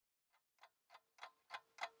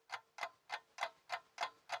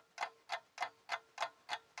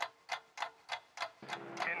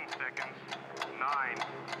9,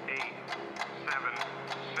 8, 7,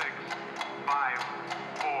 6, 5,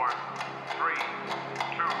 4, 3,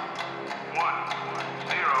 2, 1,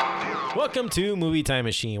 0. Welcome to Movie Time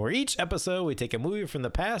Machine, where each episode we take a movie from the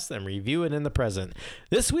past and review it in the present.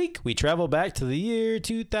 This week, we travel back to the year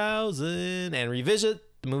 2000 and revisit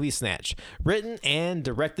the movie Snatch, written and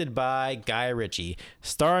directed by Guy Ritchie,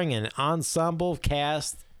 starring an ensemble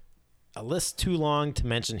cast, a list too long to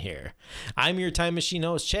mention here. I'm your Time Machine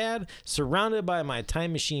host, Chad, surrounded by my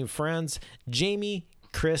Time Machine friends, Jamie,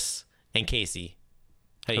 Chris, and Casey.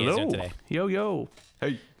 How you guys doing today? Yo.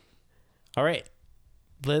 Hey. All right.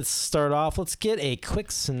 Let's start off. Let's get a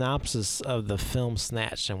quick synopsis of the film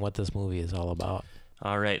Snatch and what this movie is all about.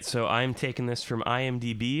 All right, so I'm taking this from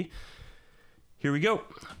IMDb. Here we go.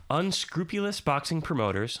 Unscrupulous boxing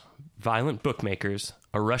promoters, violent bookmakers,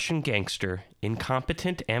 a Russian gangster,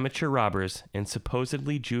 incompetent amateur robbers, and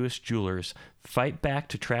supposedly Jewish jewelers fight back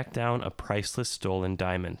to track down a priceless stolen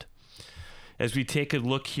diamond. As we take a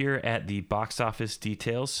look here at the box office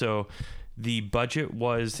details, so the budget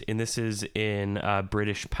was, and this is in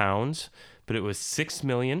British pounds, but it was $6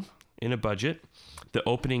 million in a budget. The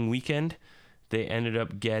opening weekend, they ended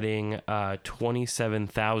up getting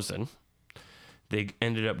 $27,000. They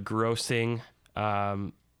ended up grossing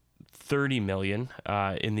 $30 million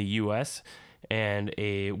in the U.S. and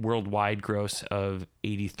a worldwide gross of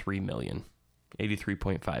 $83 million,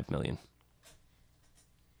 $83.5 million.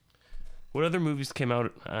 What other movies came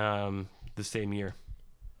out the same year?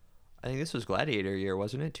 I think this was Gladiator year,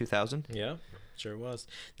 wasn't it? 2000? Yeah, sure was.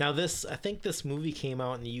 Now, I think this movie came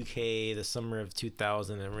out in the UK the summer of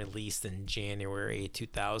 2000 and released in January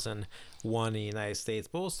 2001 in the United States,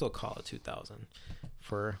 but we'll still call it 2000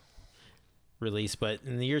 for release. But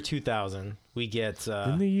in the year 2000, we get...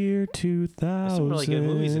 in the year 2000. some really good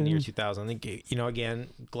movies in the year 2000. I think, again,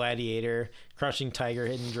 Gladiator, Crouching Tiger,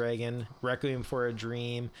 Hidden Dragon, Requiem for a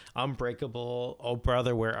Dream, Unbreakable, Oh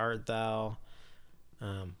Brother, Where Art Thou?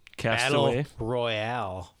 Castaway. Battle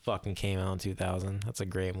Royale fucking came out in 2000. That's a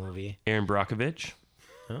great movie. Aaron Brockovich.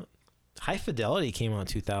 High Fidelity came out in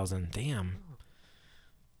 2000. Damn.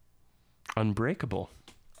 Unbreakable.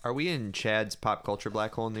 Are we in Chad's pop culture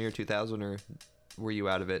black hole in the year 2000, or were you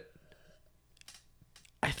out of it?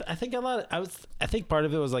 I think I think part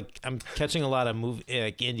of it was like I'm catching a lot of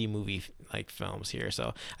indie movie like films here.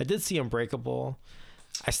 So I did see Unbreakable.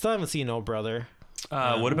 I still haven't seen Oh Brother.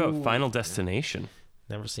 What about Final Destination?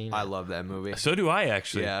 Never seen it. I love that movie. So do I,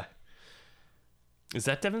 actually. Yeah. Is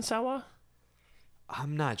that Devon Sawa?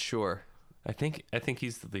 I'm not sure. I think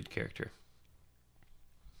he's the lead character.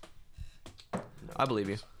 I believe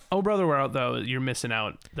you. Oh Brother, Where Art Thou? You're missing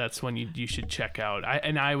out. That's one you should check out.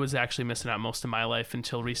 I was actually missing out most of my life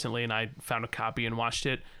until recently, and I found a copy and watched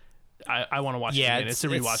it. I want to watch it again. It's a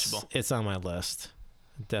rewatchable. It's on my list.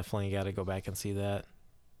 Definitely got to go back and see that.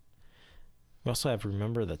 We also have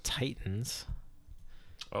Remember the Titans.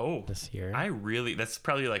 Oh, this year. That's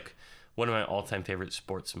probably like one of my all-time favorite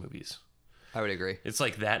sports movies. I would agree. It's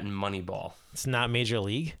like that and Moneyball. It's not Major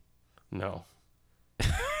League? No.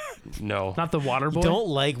 No. Not the Waterboy? You don't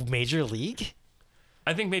like Major League?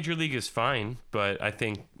 I think Major League is fine, but I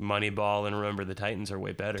think Moneyball and Remember the Titans are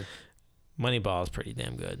way better. Moneyball is pretty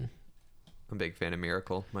damn good. I'm a big fan of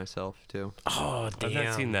Miracle myself, too. Oh, damn. I've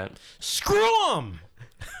not seen that. Screw them!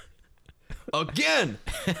 Again!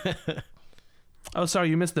 Oh, sorry,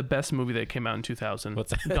 you missed the best movie that came out in 2000.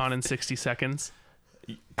 What's that? Gone in 60 Seconds.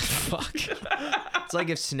 Fuck. It's like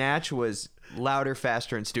if Snatch was louder,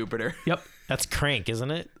 faster, and stupider. Yep. That's Crank,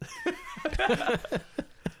 isn't it?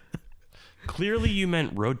 Clearly you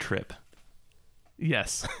meant Road Trip.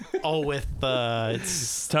 Yes. Oh, with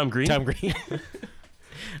it's Tom Green? Tom Green.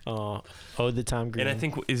 The Tom Green. And I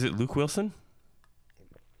think, is it Luke Wilson?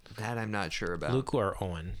 That I'm not sure about. Luke or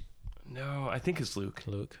Owen? No, I think it's Luke.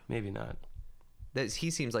 Luke. Maybe not.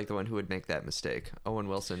 He seems like the one who would make that mistake. Owen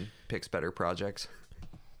Wilson picks better projects.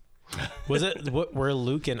 Was it, were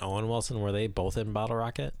Luke and Owen Wilson, were they both in Bottle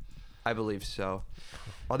Rocket? I believe so.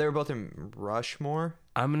 Oh, they were both in Rushmore?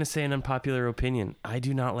 I'm going to say an unpopular opinion. I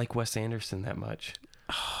do not like Wes Anderson that much.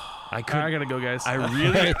 I gotta go, guys. I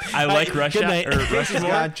like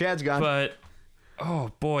Rushmore. Chad's gone. But,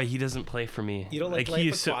 oh boy, he doesn't play for me. You don't like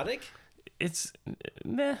Life Aquatic? It's,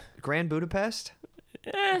 meh. Grand Budapest?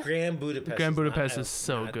 Grand Budapest. Grand Budapest is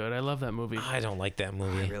so good. I love that movie. I don't like that I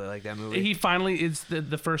movie. really like that movie. He finally is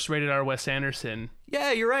the first rated R Wes Anderson.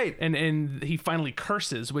 Yeah, you're right. And he finally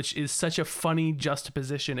curses, which is such a funny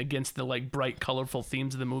juxtaposition against the like bright, colorful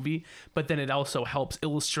themes of the movie. But then it also helps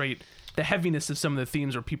illustrate the heaviness of some of the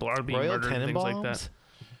themes where people are being Royal murdered and things like Tenenbaums? that.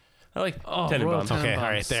 I like Oh, Tenenbaum. Royal Tenenbaum. Okay, all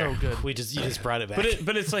right, there. So good. You just brought it back.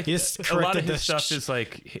 But it's like You just a lot corrected of his the stuff is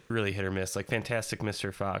like really hit or miss. Like Fantastic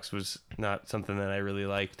Mr. Fox was not something that I really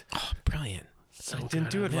liked. Brilliant. It didn't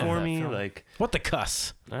do it I love for that me. film. Like What the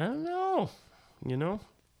cuss? I don't know. You know,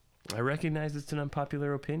 I recognize it's an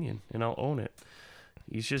unpopular opinion, and I'll own it.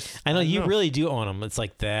 He's just. I know don't you really do own them. It's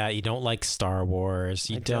like that. You don't like Star Wars.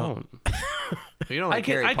 You I don't. You don't like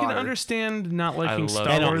I Harry can Potter. understand not liking love Star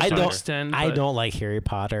Harry Wars I to don't. an extent. I but- don't like Harry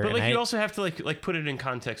Potter. But like and you I- also have to like put it in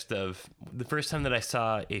context of the first time that I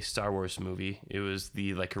saw a Star Wars movie. It was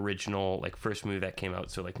the like original like first movie that came out.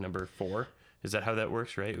 So like number 4. Is that how that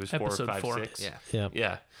works? Right? It was 4, Episode 5, 4. 6. Yeah. yeah.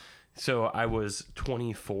 Yeah. So I was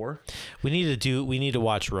 24. We need to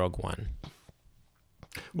watch Rogue One.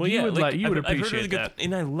 Well, You yeah, would like, you would I've heard appreciate really good, that.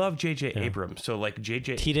 and I love J.J. Abrams. So like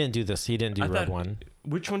J.J. He didn't do this. He didn't do I Rogue thought- One.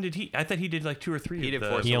 Which one did he? I thought he did like 2 or 3. He of did the,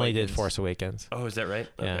 Force He only did Awakens. Force Awakens. Oh, is that right?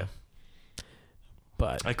 Yeah. Okay.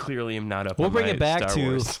 But I clearly am not up. we'll on bring my it back Star to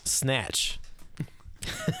Wars. Snatch.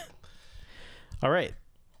 All right.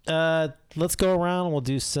 Let's go around. We'll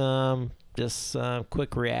do some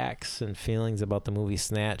quick reacts and feelings about the movie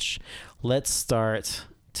Snatch. Let's start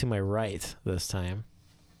to my right this time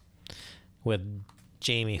with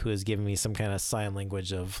Jamie, who is giving me some kind of sign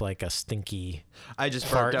language of like a stinky. I just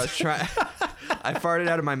Fart. burped. I was trying. I farted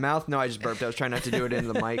out of my mouth. No, I just burped. I was trying not to do it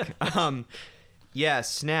into the mic. Yeah,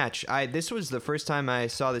 Snatch. This was the first time I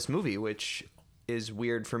saw this movie, which is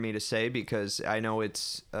weird for me to say because I know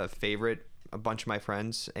it's a favorite. A bunch of my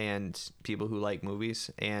friends and people who like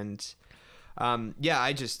movies, and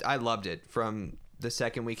yeah, I loved it from the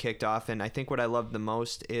second we kicked off. And I think what I loved the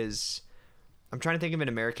most is I'm trying to think of an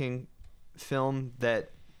American film that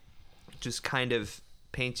just kind of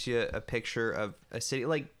paints you a picture of a city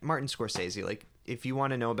like Martin Scorsese. Like if you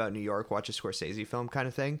want to know about New York, watch a Scorsese film kind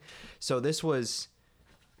of thing. So this was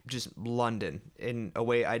just London in a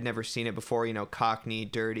way I'd never seen it before. You know, Cockney,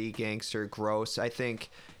 dirty, gangster, gross. I think,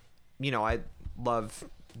 you know, I love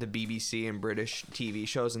the BBC and British TV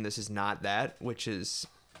shows, and this is not that, which is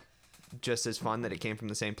just as fun that it came from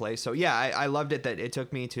the same place. So yeah, I loved it that it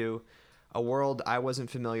took me to a world I wasn't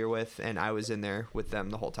familiar with, and I was in there with them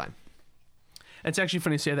the whole time. It's actually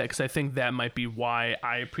funny to say that because I think that might be why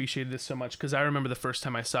I appreciated this so much. Because I remember the first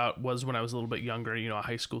time I saw it was when I was a little bit younger, you know, a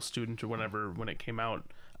high school student or whatever when it came out.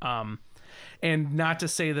 And not to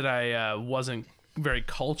say that I wasn't very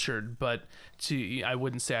cultured, but I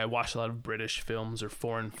wouldn't say I watched a lot of British films or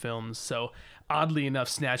foreign films. So oddly enough,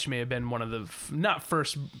 Snatch may have been one of the not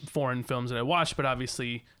first foreign films that I watched, but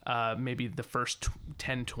obviously maybe the first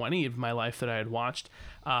 10, 20 of my life that I had watched.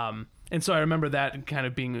 And so I remember that kind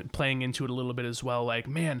of playing into it a little bit as well. Like,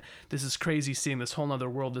 man, this is crazy seeing this whole other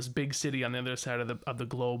world, this big city on the other side of the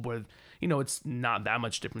globe where, you know, it's not that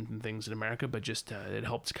much different than things in America, but just it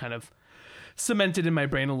helped kind of cement it in my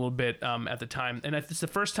brain a little bit at the time. And it's the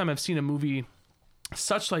first time I've seen a movie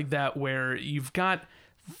such like that where you've got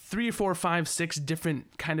 3, 4, 5, 6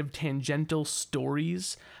 different kind of tangential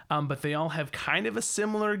stories, but they all have kind of a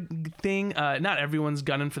similar thing. Not everyone's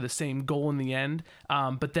gunning for the same goal in the end,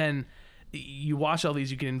 but then you watch all these,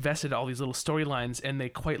 you get invested in all these little storylines, and they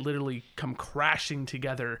quite literally come crashing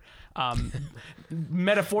together,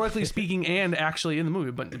 metaphorically speaking, and actually in the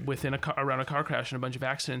movie, but within around a car crash and a bunch of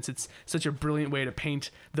accidents. It's such a brilliant way to paint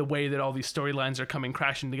the way that all these storylines are coming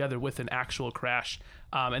crashing together with an actual crash.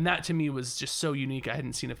 And that to me was just so unique. I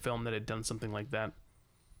hadn't seen a film that had done something like that.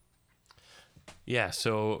 Yeah,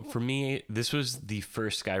 so for me, this was the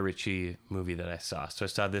first Guy Ritchie movie that I saw. So I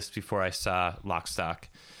saw this before I saw Lock, Stock,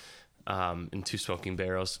 and Two Smoking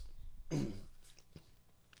Barrels.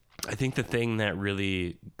 I think the thing that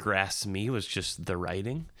really grasped me was just the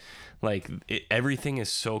writing. Like, everything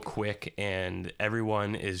is so quick and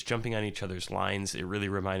everyone is jumping on each other's lines. It really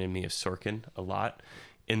reminded me of Sorkin a lot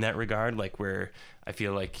in that regard, like where I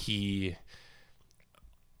feel like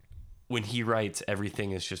when he writes,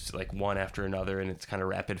 everything is just like one after another and it's kind of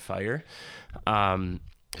rapid fire.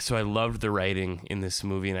 So I loved the writing in this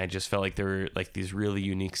movie, and I just felt like there were like these really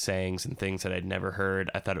unique sayings and things that I'd never heard.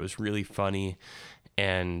 I thought it was really funny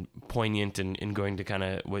and poignant, and going to kind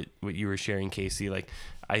of what you were sharing, Casey. Like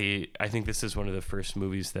I think this is one of the first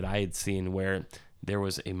movies that I had seen where there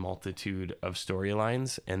was a multitude of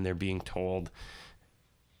storylines and they're being told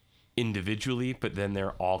individually, but then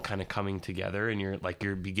they're all kind of coming together, and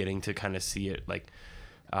you're beginning to kind of see it like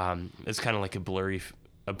it's kind of like a blurry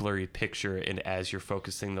picture, and as you're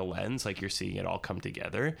focusing the lens, like you're seeing it all come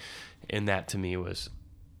together. And that to me was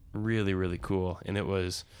really, really cool. And it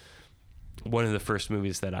was one of the first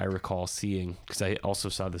movies that I recall seeing, because I also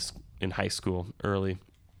saw this in high school early,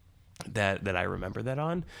 that I remember that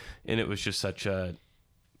on. And it was just such a,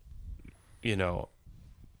 you know,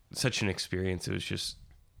 such an experience. It was just,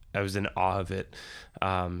 I was in awe of it.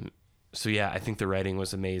 So yeah, I think the writing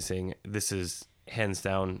was amazing. This is hands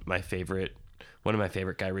down my favorite, one of my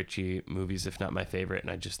favorite Guy Ritchie movies, if not my favorite.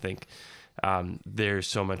 And I just think there's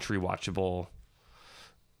so much rewatchable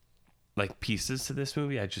like pieces to this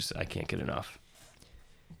movie. I can't get enough.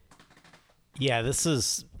 Yeah, this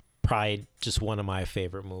is probably just one of my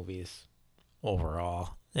favorite movies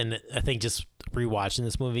overall. And I think just rewatching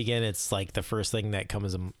this movie again, it's like the first thing that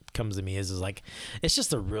comes to me is like, it's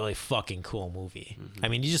just a really fucking cool movie. I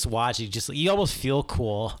mean, you just watch it, you almost feel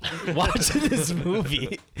cool watching this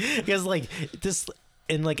movie because like this,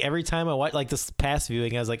 and like every time I watch like this past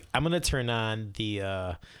viewing, I was like, I'm gonna turn on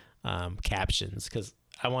the captions because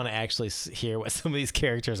I want to actually hear what some of these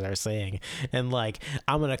characters are saying. And like,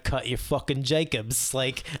 I'm going to cut your fucking Jacobs.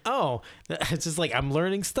 Like, oh, it's just like, I'm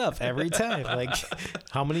learning stuff every time. Like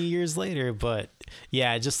how many years later? But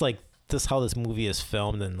yeah, just like this, how this movie is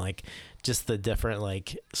filmed and like just the different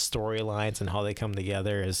like storylines and how they come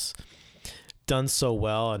together is done so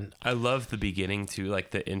well. And I love the beginning too,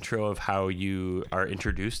 like the intro of how you are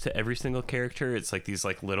introduced to every single character. It's like these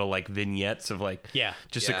like little like vignettes of like,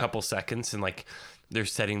 just a couple seconds, and like, they're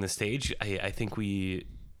setting the stage. I think we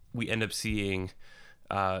end up seeing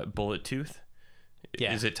Bullet Tooth.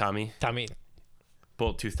 Yeah. Is it Tommy?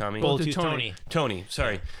 Bullet Tooth Tommy? Bullet Tooth Tony.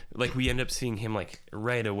 Sorry. Like we end up seeing him like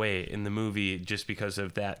right away in the movie just because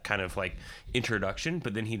of that kind of like introduction,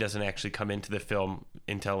 but then he doesn't actually come into the film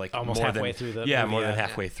until like almost halfway through the movie, more than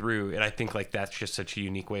halfway through. And I think like that's just such a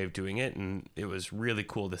unique way of doing it, and it was really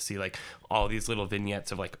cool to see like all these little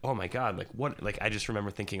vignettes of like, oh my god, like what, like I just remember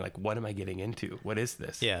thinking like, what am I getting into? What is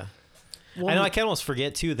this? Yeah. Well, I know I can almost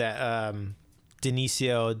forget too that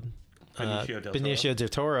Benicio del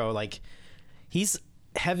Toro, like he's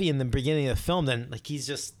heavy in the beginning of the film, then like he's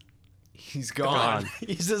gone.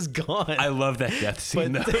 He's just gone. I love that death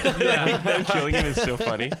scene though. Them killing him is so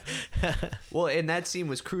funny. Well, and that scene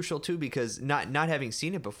was crucial too because not having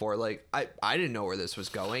seen it before, like I didn't know where this was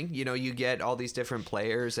going. You know, you get all these different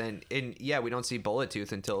players, and yeah, we don't see Bullet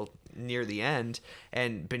Tooth until near the end,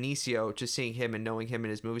 and Benicio, just seeing him and knowing him in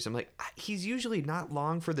his movies, I'm like, he's usually not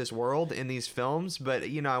long for this world in these films, but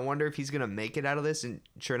you know, I wonder if he's gonna make it out of this, and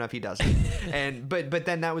sure enough, he doesn't. And but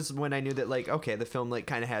then that was when I knew that like, okay, the film like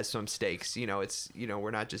kind of has some stakes. You know, it's, you know,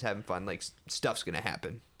 we're not just having fun, like stuff's gonna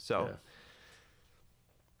happen. So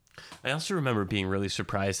I also remember being really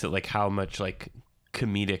surprised at like how much like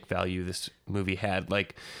comedic value this movie had.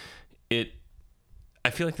 Like I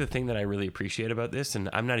feel like the thing that I really appreciate about this, and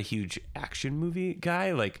I'm not a huge action movie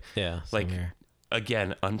guy, like, here.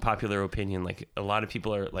 Again, unpopular opinion, like a lot of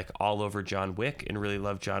people are like all over John Wick and really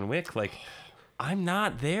love John Wick. Like I'm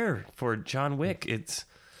not there for John Wick. It's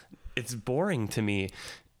boring to me.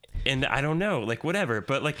 And I don't know, like whatever,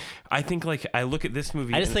 but like I think like I look at this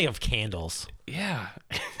movie, I just think of candles. Yeah.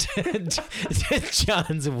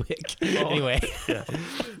 John's Wick. Anyway.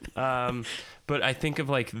 But I think of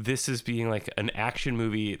like this as being like an action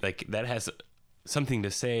movie like that has something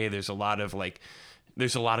to say. There's a lot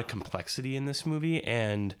of complexity in this movie,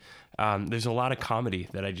 and there's a lot of comedy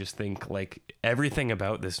that I just think like everything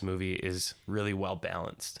about this movie is really well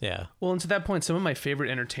balanced. Yeah. Well, and to that point, some of my favorite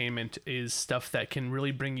entertainment is stuff that can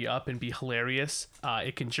really bring you up and be hilarious.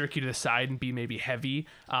 It can jerk you to the side and be maybe heavy,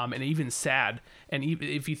 and even sad. And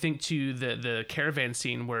if you think to the caravan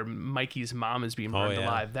scene where Mikey's mom is being burned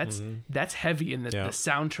alive, that's heavy, and the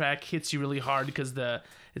soundtrack hits you really hard because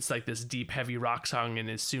it's like this deep, heavy rock song, and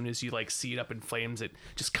as soon as you like see it up in flames, it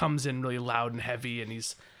just comes in really loud and heavy, and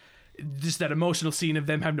he's just that emotional scene of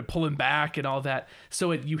them having to pull him back and all that.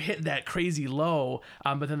 So you hit that crazy low,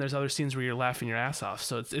 but then there's other scenes where you're laughing your ass off.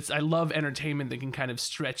 So it's I love entertainment that can kind of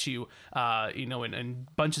stretch you, in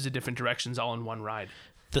bunches of different directions all in one ride.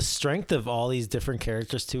 The strength of all these different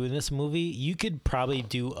characters too in this movie, you could probably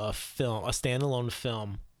do a standalone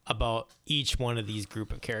film about each one of these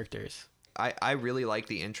group of characters. I really like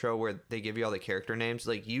the intro where they give you all the character names.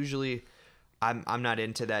 Like usually I'm not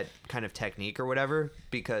into that kind of technique or whatever,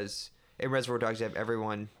 because in Reservoir Dogs you have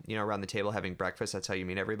everyone, you know, around the table having breakfast. That's how you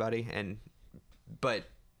meet everybody. But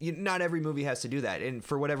not every movie has to do that, and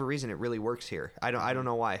for whatever reason it really works here. I don't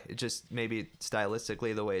know why. It just maybe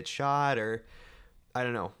stylistically the way it's shot, or I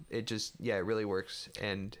don't know. It just it really works.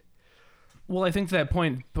 And well, I think to that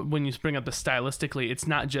point, when you bring up the stylistically, it's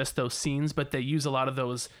not just those scenes, but they use a lot of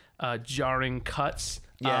those jarring cuts.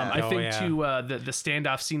 Yeah. I think to the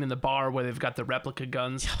standoff scene in the bar where they've got the replica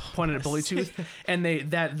guns pointed at Bullet Tooth, and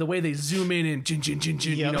the way they zoom in and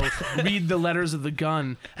read the letters of the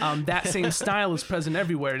gun. That same style is present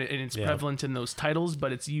everywhere, and it's prevalent in those titles,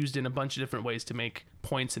 but it's used in a bunch of different ways to make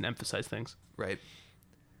points and emphasize things. Right.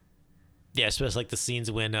 Yeah, especially like the scenes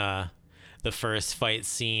when the first fight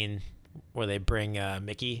scene where they bring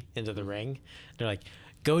Mickey into the ring. They're like,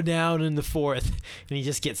 go down in the fourth, and he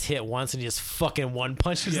just gets hit once and he just fucking one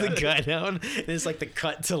punches the guy down. And it's like the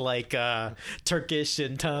cut to like Turkish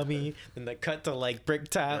and Tommy, and the cut to like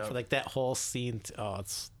Bricktop, like that whole scene.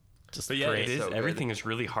 It's just But yeah, great. it is. So good. Everything is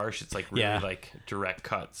really harsh. It's like really like direct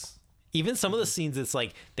cuts. Even some of the scenes, it's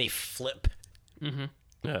like they flip.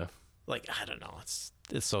 Yeah. Like I don't know, it's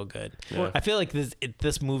so good. Yeah. I feel like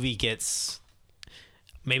this movie gets.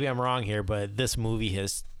 Maybe I'm wrong here, but this movie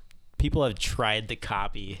has. People have tried to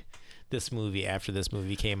copy this movie after this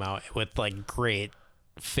movie came out with like great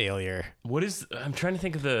failure. What is? I'm trying to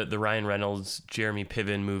think of the Ryan Reynolds, Jeremy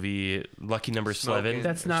Piven movie, Lucky Number 11.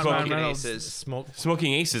 That's not Smoking Ryan Reynolds. Aces.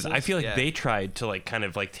 Smoking Aces. I feel like Yeah. they tried to like kind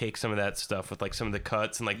of like take some of that stuff with like some of the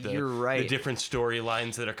cuts and like the, You're right. the different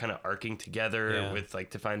storylines that are kind of arcing together Yeah. with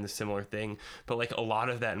like to find the similar thing. But like a lot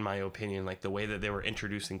of that, in my opinion, like the way that they were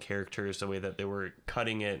introducing characters, the way that they were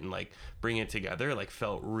cutting it and like bringing it together, like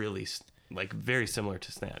felt really like very similar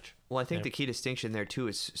to Snatch. Well, I think the key distinction there too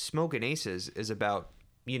is Smokin' Aces is about,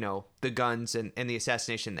 you know, the guns and the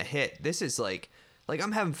assassination, the hit. This is like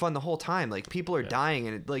I'm having fun the whole time. Like people are dying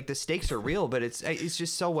and like the stakes are real, but it's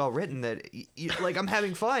just so well written that like I'm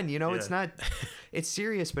having fun. You know, it's Yeah. not, it's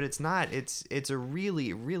serious, but it's not. It's a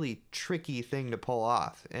really really tricky thing to pull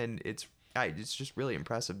off, and it's just really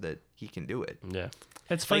impressive that he can do it. Yeah.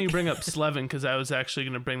 It's funny you bring up Slevin because I was actually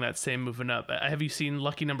going to bring that same movement up. Have you seen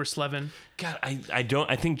Lucky Number Slevin? God, I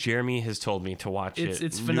don't. I think Jeremy has told me to watch It's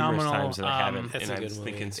it. phenomenal. Numerous times and I haven't. It's And a I good was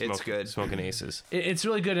movie. thinking, It's good. Smoking Aces. It's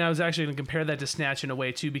really good, and I was actually going to compare that to Snatch in a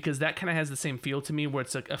way too, because that kind of has the same feel to me, where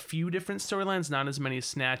it's like a few different storylines, not as many as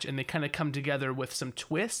Snatch, and they kind of come together with some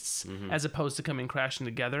twists as opposed to coming crashing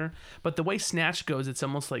together. But the way Snatch goes, it's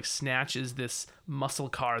almost like Snatch is this muscle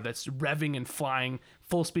car that's revving and flying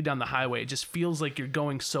full speed down the highway. It just feels like you're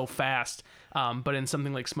going so fast. But in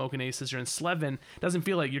something like Smokin' Aces or in Slevin, it doesn't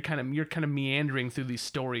feel like you're kind of meandering through these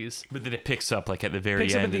stories. But then it picks up like at the very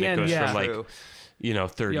Picks up end, at the and end, it goes yeah. from like True.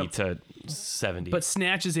 30 Yep. to 70. But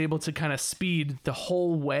Snatch is able to kind of speed the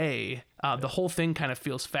whole way. The whole thing kind of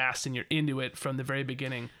feels fast, and you're into it from the very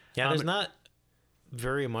beginning. Yeah, there's not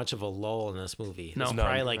very much of a lull in this movie. No. There's No.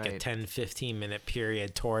 probably like a Right. 10-15 minute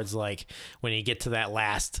period towards like when you get to that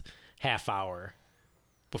last half hour.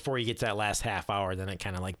 Before you get to that last half hour, then it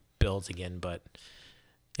kind of like builds again, but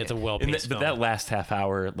it's a And well-paced but film. that last half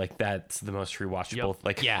hour, like that's the most rewatchable. Yep.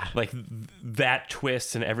 Like Yeah. like that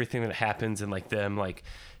twist and everything that happens, and like them like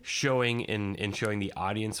showing and showing the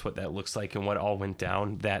audience what that looks like and what all went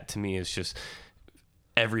down. That to me is just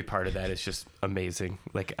every part of that is just amazing.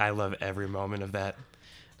 Like I love every moment of that.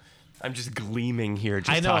 I'm just gleaming here just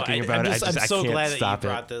I know. talking about it. I'm I so can't glad that you stop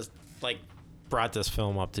brought this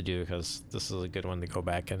film up to do, because this is a good one to go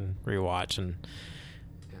back and rewatch. And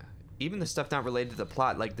Even the stuff not related to the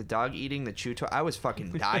plot, like the dog eating the chew toy, I was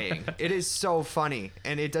fucking dying. It is so funny,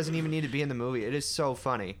 and it doesn't even need to be in the movie. It is so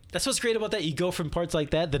funny. that's what's great about that. You go from parts like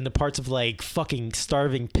that, then to parts of like fucking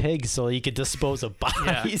starving pigs, so you could dispose of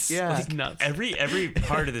bodies. Yeah. It's nuts. Every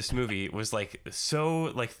part of this movie was like so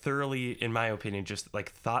like thoroughly, in my opinion, just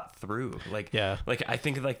like thought through. Like Yeah. like I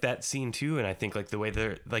think of like that scene too, and I think like the way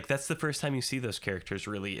they're like that's the first time you see those characters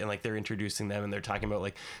really, and like they're introducing them and they're talking about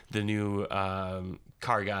like the new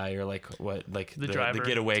car guy or like what like The driver, the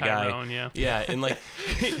getaway Tyrone, guy. yeah. And like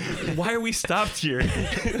why are we stopped here?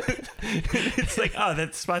 It's like, oh,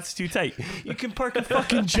 that spot's too tight. You can park a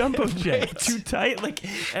fucking jumbo jet. Too tight. Like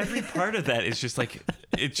every part of that is just like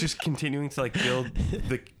it's just continuing to like build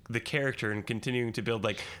the character and continuing to build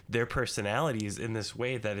like their personalities in this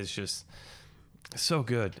way that is just so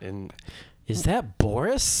good. And Is that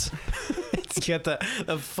Boris? He's got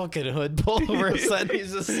the fucking hood pulled over his head.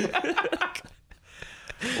 He's just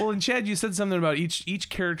Well, and Chad, you said something about each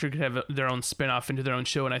character could have their own spin-off into their own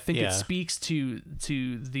show, and I think Yeah. it speaks to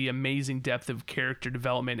the amazing depth of character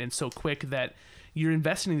development and so quick that you're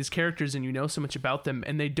investing in these characters and you know so much about them,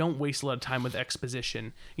 and they don't waste a lot of time with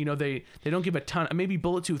exposition. You know, they don't give a ton. Maybe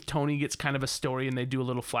Bullet Tooth Tony gets kind of a story and they do a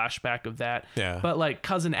little flashback of that. Yeah. But like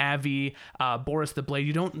Cousin Avi, Boris the Blade,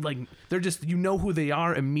 you don't like. They're just, you know who they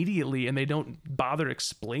are immediately, and they don't bother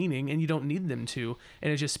explaining, and you don't need them to.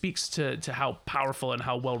 And it just speaks to how powerful and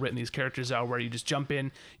how well written these characters are, where you just jump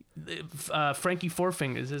in. Frankie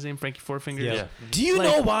Fourfingers, is his name Frankie Fourfingers? Yeah. Do you Like-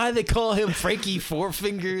 know why they call him Frankie Four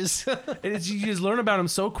Fingers? And it's, you just learn about them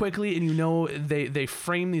so quickly, and you know they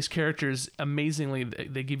frame these characters amazingly.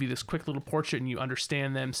 They give you this quick little portrait, and you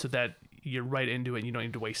understand them so that you're right into it, and you don't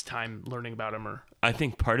need to waste time learning about them. Or I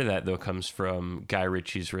think part of that though comes from Guy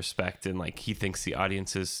Ritchie's respect, and like he thinks the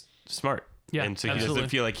audience is smart. Yeah, and so he absolutely. doesn't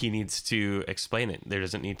feel like he needs to explain it. There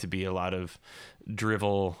doesn't need to be a lot of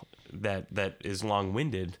drivel that is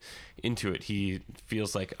long-winded into it. He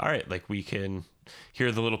feels like, all right, like we can, here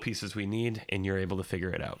are the little pieces we need, and you're able to figure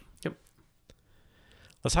it out. Yep.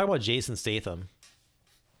 Let's talk about Jason Statham.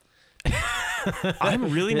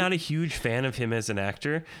 I'm really not a huge fan of him as an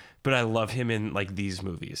actor, but I love him in like these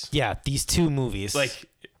movies. Yeah, these two movies. Like,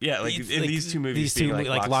 yeah, like It's in like these two movies, these two, being,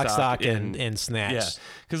 like Lock, Stock, and Snatch. Yeah,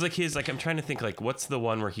 because like his, like I'm trying to think, like what's the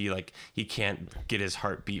one where he can't get his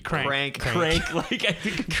heartbeat? Crank. Crank. Like I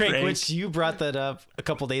think Crank, which you brought that up a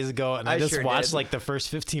couple days ago, and I just sure watched did. like the first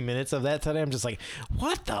 15 minutes of that today. I'm just like,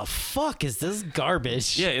 what the fuck is this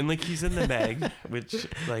garbage? Yeah, and like he's in the Meg, which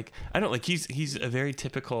like I don't like. He's a very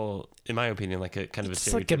typical, in my opinion, like a kind of a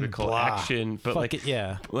It's like a stereotypical blah. action, but Fuck like it,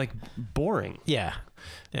 yeah. like boring. Yeah.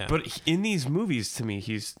 Yeah. But in these movies, to me,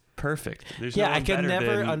 he's perfect. There's yeah, no I one could better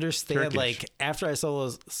never than understand. Turkish. Like after I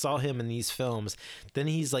saw him in these films, then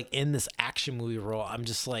he's like in this action movie role. I'm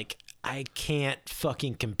just like, I can't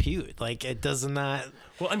fucking compute. Like it does not.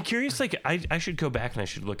 Well, I'm curious. Like, I should go back and I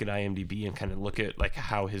should look at IMDb and kind of look at like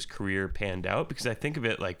how his career panned out, because I think of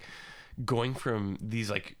it like going from these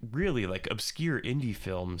like really like obscure indie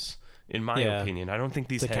films. In my Yeah. opinion, I don't think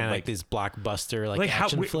these To had kind of like like these blockbuster like how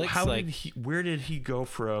action flicks. how like did he, where did he go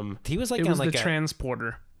from? he was like It on was like the a,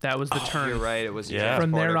 Transporter. That was the turn. You're right. It was Yeah.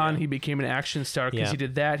 From there Transporter, on, yeah. he became an action star because Yeah. he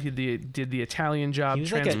did that. He did the Italian job. he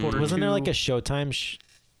was like Transporter. wasn't there 2. like a Showtime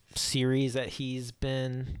series that he's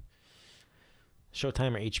been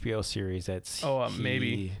Showtime or HBO series that's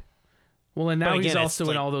maybe. Well, and now But he's again, it's also in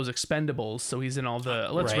like- all those Expendables. So he's in all the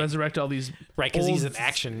let's Right. resurrect all these. right because he's old- an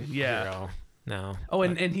action yeah. hero now. Oh,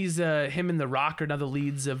 and he's him and The Rock are now the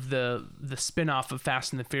leads of the spin-off of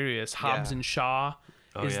Fast and the Furious. Hobbs Yeah. and Shaw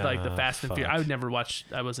is yeah. like the Oh, Fast and fuck. Furious. I would never watch.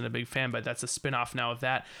 I wasn't a big fan, but that's a spin-off now of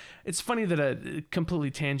that. It's funny that a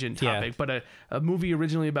completely tangent Yeah. topic, but a movie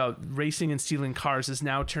originally about racing and stealing cars is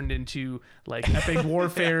now turned into like epic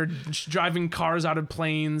warfare, driving cars out of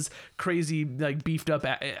planes, crazy like beefed up.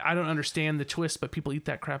 I don't understand the twist, but people eat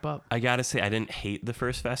that crap up. I gotta say, I didn't hate the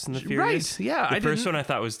first Fast and the Furious. Right, yeah, the I first didn't- one I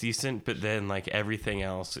thought was decent, but then like everything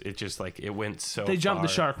else, it just like it went so. They jumped the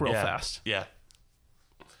far. shark real Yeah. fast. Yeah.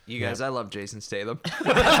 You guys, I love Jason Statham.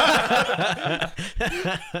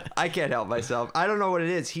 I can't help myself. I don't know what it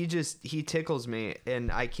is. He tickles me,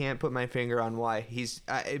 and I can't put my finger on why.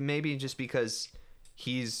 Maybe just because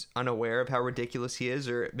he's unaware of how ridiculous he is,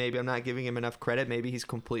 or maybe I'm not giving him enough credit. Maybe he's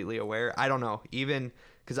completely aware. I don't know. Even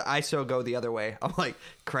because I so go the other way. I'm like,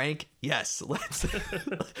 Crank, yes,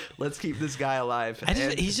 let's keep this guy alive.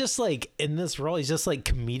 And- He's just like in this role. He's just like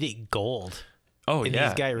comedic gold. Oh in yeah.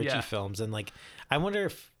 these Guy Ritchie Yeah. films, and like I wonder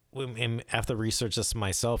if and I have to research this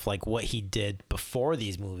myself, like what he did before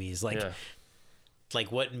these movies, like Yeah.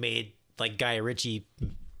 like what made like Guy Ritchie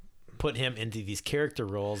put him into these character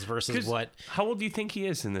roles versus 'Cause what How old do you think he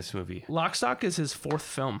is in this movie? Lock, Stock is his fourth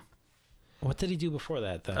film. did he do before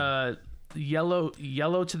that though?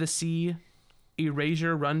 Yellow to the Sea,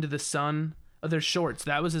 Erasure, Run to the Sun. They're shorts.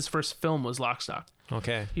 That was his first film. Was Lock, Stock.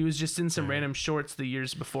 Okay, He was just in some random shorts the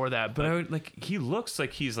years before that. But But I would like he looks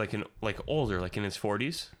like he's like older, like in his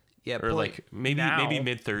 40s. Yeah, Or like maybe now.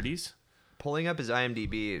 mid 30s. Pulling up his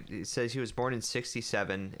IMDb, it says he was born in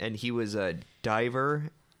 '67 and he was a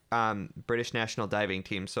diver, British national diving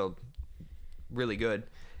team, so really good.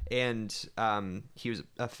 And he was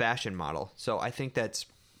a fashion model, so I think that's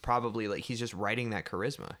probably like he's just writing that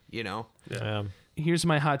charisma, you know? here's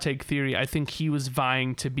my hot take theory. I think he was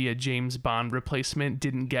vying to be a James Bond replacement,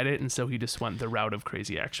 didn't get it, and so he just went the route of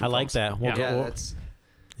crazy action. I like films. that. We'll Yeah. go- that's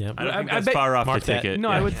Yep. I don't think I that's bet- far off Mark to that. take it. No,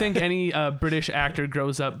 yeah. I would think any British actor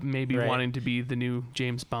grows up maybe Right. wanting to be the new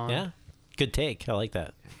James Bond. Yeah, good take. I like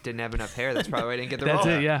that. didn't have enough hair. That's probably why I didn't get the That's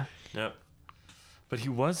role. it. Yeah. Yep. But he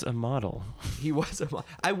was a model. He was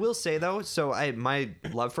I will say though, so my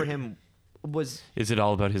love for him was Is it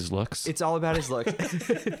all about his looks? it's all about his look.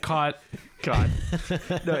 Caught. God.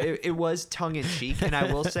 No, it was tongue in cheek, and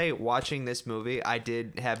I will say, watching this movie, I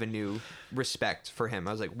did have a new respect for him.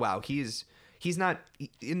 I was like, wow, he's not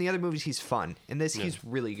in the other movies. He's fun. In this, he's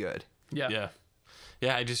really good. Yeah. Yeah.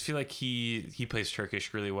 Yeah, I just feel like he plays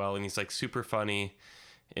Turkish really well, and he's like super funny.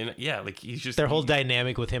 And yeah, like he's just Their whole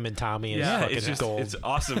dynamic with him and Tommy is Yeah, fucking it's just gold. it's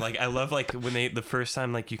awesome. Like I love like when the first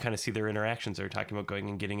time like you kind of see their interactions. They're talking about going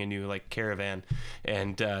and getting a new like caravan,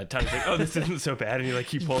 and Tommy's like, "Oh, this isn't so bad," and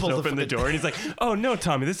he pulls Pulls open the door, and he's like, "Oh no,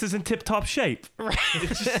 Tommy, this isn't tip top shape." Right?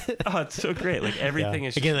 It's just it's so great. Like Yeah. everything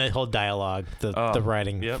is Again, that whole dialogue, the Oh,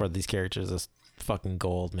 writing yep. for these characters is fucking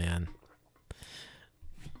gold, man.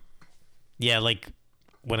 Yeah, like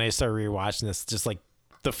when I started rewatching this, just like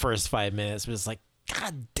the first 5 minutes was like,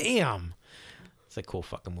 God damn. It's a cool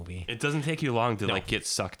fucking movie. It doesn't take you long to No. like get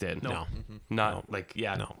sucked in. No. Not like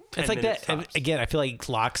No. 10 It's like minutes that. tops. Again, I feel like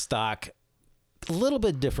Lock, Stock, a little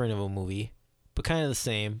bit different of a movie, but kind of the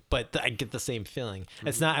same. But I get the same feeling.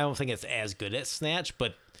 It's not, I don't think it's as good as Snatch,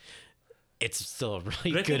 but it's still a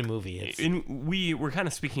really But I good think- movie. It's, And we were kind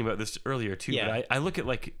of speaking about this earlier too. Yeah. But I look at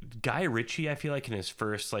like Guy Ritchie. I feel like in his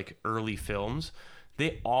first like early films,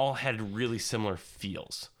 they all had really similar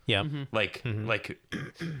feels. yeah. Like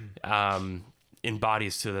in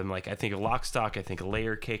bodies to them. Like I think of Lock, Stock, I think of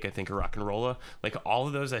Layer Cake, I think of Rock and Rolla. Like all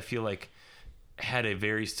of those, I feel like had a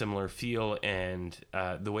very similar feel, and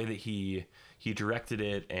the way that he directed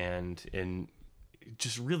it and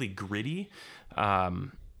just really gritty.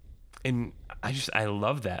 And I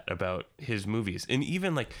love that about his movies. And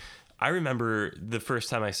even like I remember the first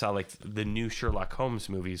time I saw like the new Sherlock Holmes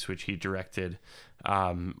movies, which he directed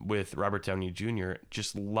with Robert Downey Jr.,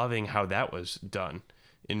 just loving how that was done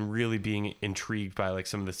and really being intrigued by like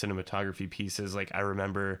some of the cinematography pieces. Like I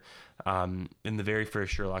remember in the very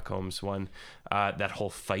first Sherlock Holmes one, that whole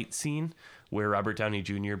fight scene where Robert Downey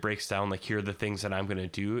Jr. breaks down like, here are the things that I'm going to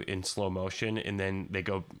do in slow motion, and then they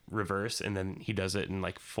go reverse, and then he does it in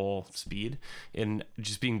like full speed, and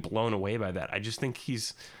just being blown away by that. I just think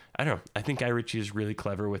I don't know. I think Guy Ritchie is really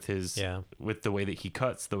clever with with the way that he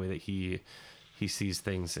cuts, the way that he sees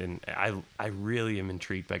things, and I really am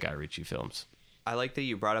intrigued by Guy Ritchie films. I like that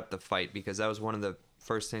you brought up the fight because that was one of the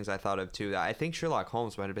first things I thought of too. I think Sherlock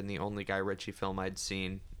Holmes might have been the only Guy Ritchie film I'd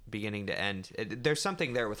seen beginning to end. There's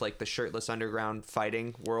something there with like the shirtless underground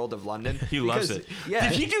fighting world of London. He loves Because- it. Yeah.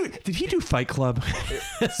 Did he do Fight Club?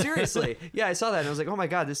 Seriously. Yeah, I saw that and I was like, oh my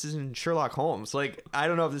God, this isn't Sherlock Holmes. Like, I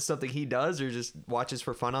don't know if this is something he does or just watches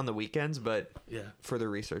for fun on the weekends, but Yeah. further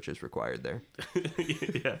research is required there.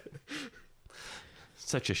 Yeah.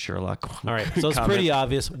 Such a Sherlock. All right. So it's comment. pretty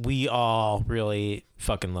obvious. We all really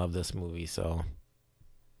fucking love this movie. So,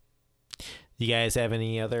 you guys have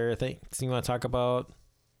any other things you want to talk about?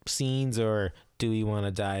 Scenes, or do we want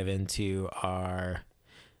to dive into our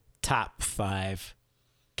top 5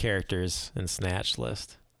 characters in Snatch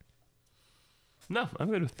list? No, I'm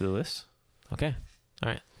good with the list. Okay. All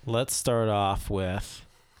right. Let's start off with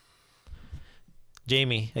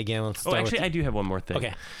Jamie. Again, let's Oh, start actually, with I do have one more thing.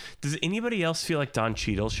 Okay. Does anybody else feel like Don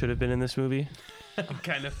Cheadle should have been in this movie?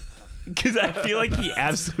 Kind of. Because I feel like he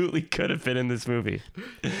absolutely could have been in this movie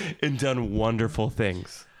and done wonderful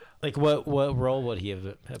things. like what role would he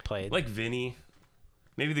have played? Like Vinny,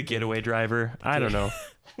 maybe the getaway driver. I don't know.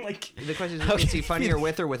 Like, The question is, is he funnier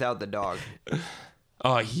with or without the dog?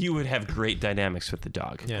 oh, he would have great dynamics with the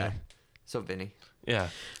dog. yeah. Okay. So Vinny. Yeah.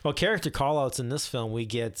 Well, character callouts in this film, we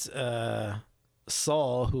get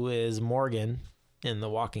Saul, who is Morgan in the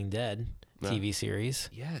Walking Dead TV series.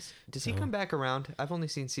 Yes. Does he come back around? I've only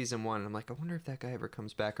seen season 1. I'm like, I wonder if that guy ever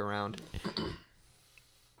comes back around.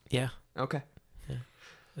 Yeah. Okay.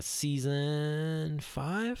 Season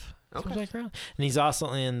 5? Okay. Comes back around. And he's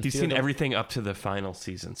also in... He's Fear seen the- everything up to the final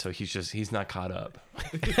season, so he's not caught up.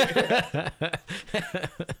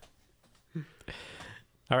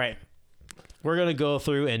 All right. We're going to go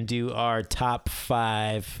through and do our top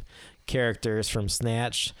 5 characters from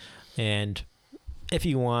Snatch. And if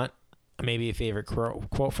you want, maybe a favorite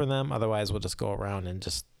quote from them. Otherwise, we'll just go around and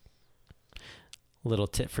just little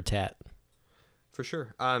tit for tat. For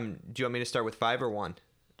sure. Do you want me to start with 5 or 1?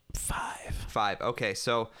 5. 5. Okay,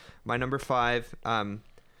 so my number 5,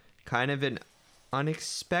 kind of an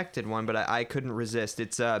unexpected one, but I couldn't resist.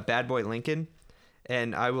 It's Bad Boy Lincoln,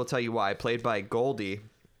 and I will tell you why. Played by Goldie,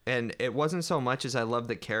 and it wasn't so much as I loved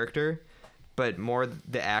the character, but more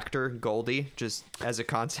the actor Goldie, just as a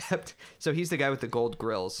concept. So he's the guy with the gold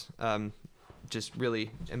grills, just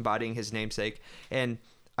really embodying his namesake. And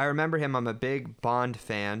I remember him. I'm a big Bond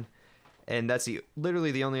fan. And that's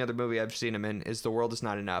literally the only other movie I've seen him in is The World Is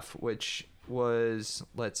Not Enough, which was,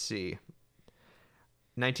 let's see,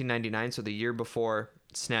 1999, so the year before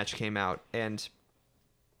Snatch came out. And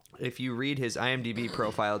if you read his IMDb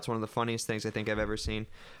profile, it's one of the funniest things I think I've ever seen.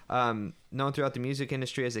 Known throughout the music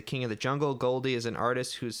industry as the king of the jungle, Goldie is an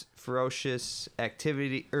artist whose ferocious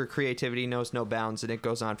creativity knows no bounds, and it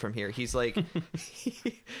goes on from here. He's like,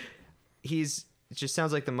 it just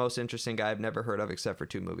sounds like the most interesting guy I've never heard of except for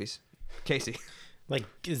 2 movies. Casey. Like,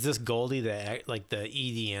 is this Goldie the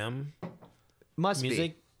EDM Must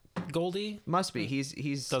music? Goldie? Must be. He's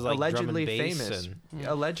Does, like, allegedly drum and bass famous. and-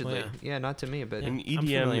 Allegedly. Oh, yeah, not to me, but And I'm EDM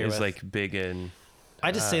familiar is with- like big in.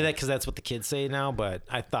 I just say that because that's what the kids say now, but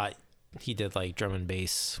I thought he did like drum and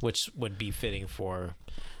bass, which would be fitting for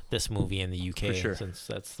this movie in the UK, For sure. since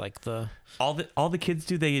that's like the All the kids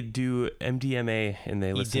do, they do MDMA and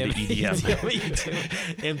they listen to EDM.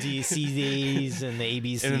 MDCDs and the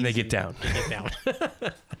ABCs, And then they get down. They get down.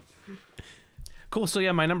 Cool. So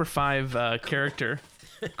yeah, my number 5 character.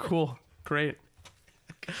 Cool. Great.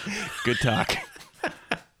 Good talk.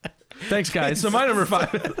 Thanks, guys. So my number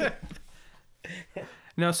 5.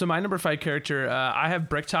 No, so my number 5 character, I have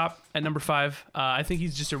Bricktop at number 5. I think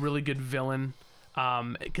he's just a really good villain,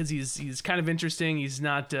 because he's kind of interesting. He's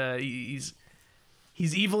not he's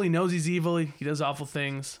evil. He knows he's evil. He does awful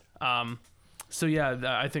things. So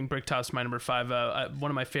yeah, I think Bricktop's my number 5.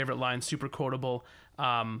 One of my favorite lines, super quotable.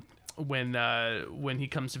 When he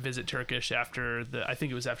comes to visit Turkish after I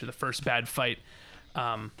think it was after the first bad fight.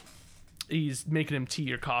 He's making him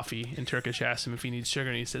tea or coffee, and Turkish asks him if he needs sugar,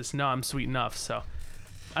 and he says, "No, I'm sweet enough." So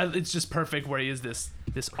it's just perfect where he is this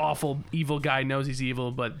awful evil guy, knows he's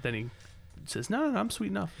evil, but then he says, "No, I'm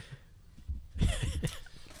sweet enough."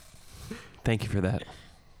 Thank you for that.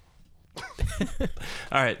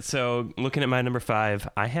 All right, so looking at my number 5,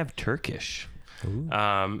 I have Turkish.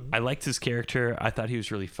 I liked his character. I thought he was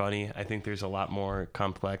really funny. I think there's a lot more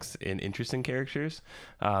complex and interesting characters,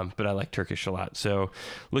 but I like Turkish a lot. So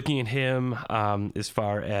looking at him as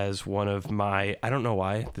far as one of my, I don't know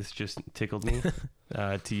why, this just tickled me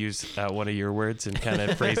to use one of your words and kind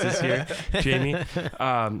of phrases here, Jamie.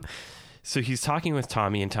 So he's talking with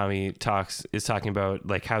Tommy, and Tommy is talking about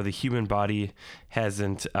like how the human body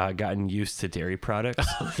hasn't gotten used to dairy products.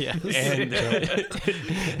 Yeah.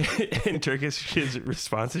 And Turkish's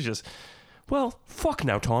response is just, "Well, fuck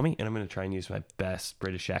now, Tommy." And I'm going to try and use my best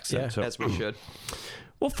British accent. Yeah. So, As we should.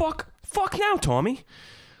 "Well, fuck now, Tommy.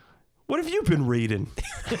 What have you been reading?"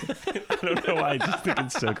 I don't know why. I just think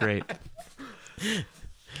it's so great.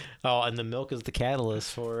 Oh, and the milk is the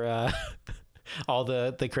catalyst for all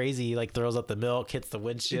the crazy, like throws up the milk, hits the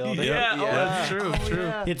windshield. Yeah, oh, that's true.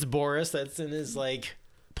 True. It's Boris that's in his like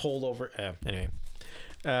pulled over. Anyway,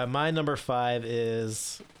 my number 5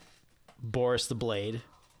 is Boris the Blade,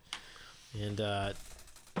 and I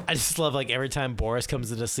just love like every time Boris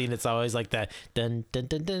comes into the scene, it's always like that dun dun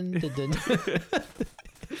dun dun dun dun.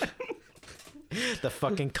 The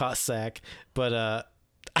fucking Cossack, but I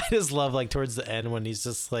just love like towards the end when he's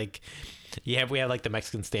just like. Yeah, we have like the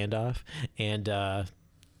Mexican standoff, and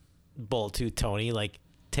Bullet Tooth Tony like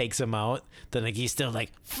takes him out. Then like he's still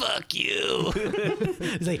like "fuck you."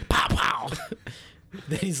 He's like "pow pow."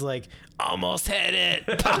 Then he's like "almost had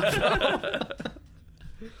it." Pow, pow.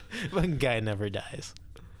 Fucking guy never dies.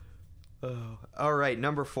 All right,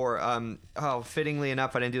 number 4. Fittingly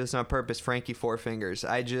enough, I didn't do this on purpose. Frankie Four Fingers.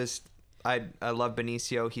 I love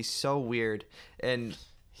Benicio. He's so weird, and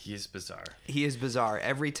He is bizarre. he is bizarre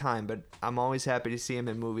every time. But I'm always happy to see him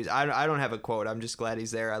in movies. I don't have a quote. I'm just glad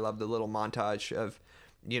he's there. I love the little montage of,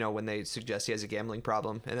 when they suggest he has a gambling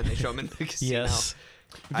problem, and then they show him in the casino. Yes.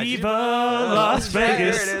 Viva Las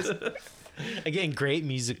Vegas. There it is. Again, great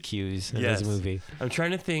music cues in Yes. this movie. I'm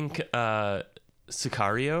trying to think.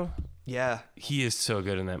 Sicario. Yeah, He is so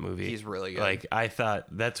good in that movie. He's really good. Like, I thought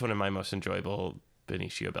that's one of my most enjoyable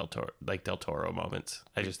Benicio del Toro moments.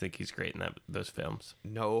 I just think he's great in those films.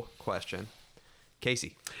 no question.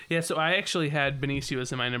 Casey. Yeah, so I actually had Benicio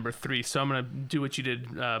as in my number 3, so I'm gonna do what you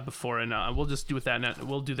did before, and we'll just do with that now.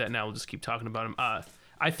 We'll do that now. We'll just keep talking about him.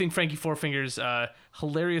 I think Frankie Four Fingers,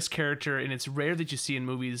 hilarious character, and it's rare that you see in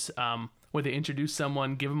movies where they introduce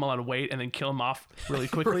someone, give them a lot of weight, and then kill them off really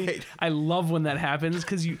quickly. Right. I love when that happens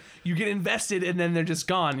because you get invested and then they're just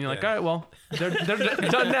gone. You're like, all right, well, they're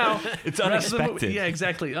done now. It's The rest of the mo- unexpected. Yeah,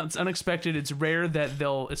 exactly. It's unexpected. It's rare that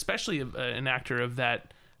they'll, especially an actor of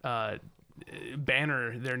that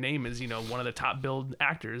banner, their name is one of the top billed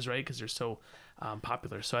actors, right? Because they're so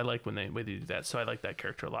popular. So I like when they do that. So I like that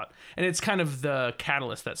character a lot, and it's kind of the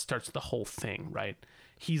catalyst that starts the whole thing, right?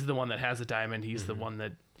 He's the one that has a diamond. He's the one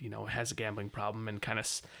that has a gambling problem and kind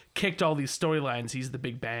of kicked all these storylines. He's the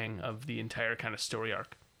big bang of the entire kind of story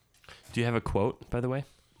arc. Do you have a quote, by the way?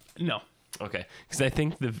 No. Okay, because I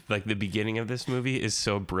think the beginning of this movie is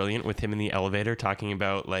so brilliant with him in the elevator talking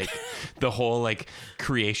about like the whole like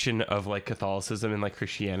creation of like Catholicism and like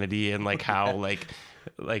Christianity and like how like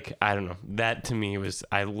I don't know, that to me was,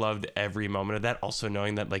 I loved every moment of that. Also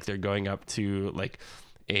knowing that like they're going up to like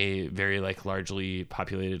a very like largely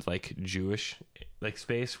populated like Jewish like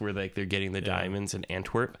space where like they're getting the diamonds in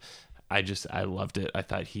Antwerp. I loved it. I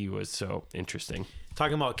thought he was so interesting.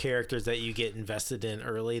 Talking about characters that you get invested in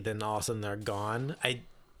early, then all of a sudden they're gone. I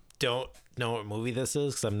don't know what movie this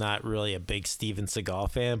is because I'm not really a big Steven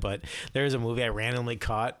Seagal fan, but there's a movie I randomly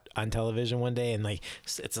caught on television one day, and like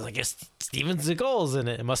it's like a Steven Seagal's in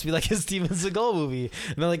it. It must be like a Steven Seagal movie.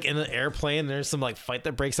 And they're like in an airplane. There's some like fight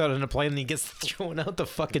that breaks out in a plane, and he gets thrown out the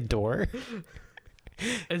fucking door.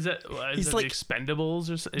 Is it He's the like-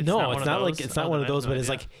 Expendables or something? No, it's not like it's not one of those, but it's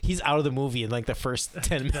like he's out of the movie in like the first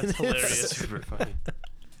 10 minutes. That's hilarious. Super funny.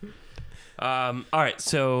 All right,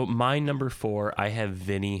 so my number 4, I have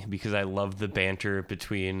Vinny because I love the banter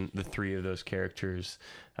between the three of those characters.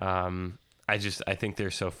 I think they're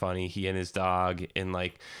so funny. He and his dog, and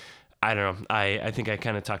like, I don't know. I think I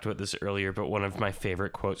kind of talked about this earlier, but one of my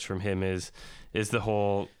favorite quotes from him is the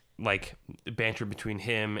whole like banter between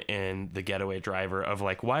him and the getaway driver of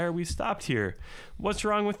like, why are we stopped here? What's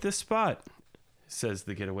wrong with this spot? Says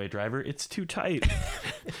the getaway driver, it's too tight.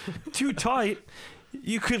 Too tight?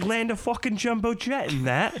 You could land a fucking jumbo jet in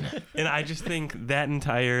that. And I just think that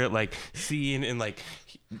entire like scene and like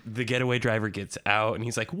the getaway driver gets out and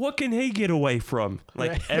he's like, what can he get away from?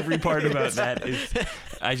 Like every part about that is,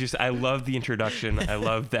 I love the introduction. I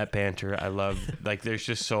love that banter. I love like, there's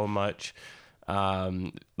just so much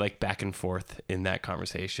like back and forth in that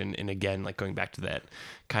conversation. And again, like going back to that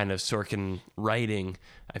kind of Sorkin writing,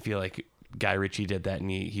 I feel like Guy Ritchie did that, and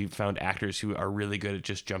he found actors who are really good at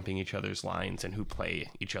just jumping each other's lines and who play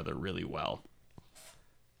each other really well.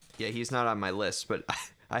 Yeah, he's not on my list, but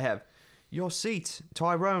I have your seat,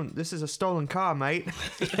 Tyrone. This is a stolen car, mate.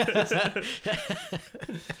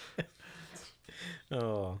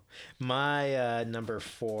 Oh, my number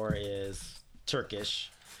 4 is Turkish.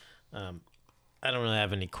 I don't really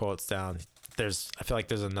have any quotes down. I feel like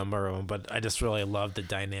there's a number of them, but I just really love the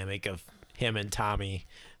dynamic of him and Tommy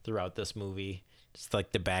throughout this movie. Just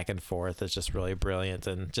like the back and forth is just really brilliant,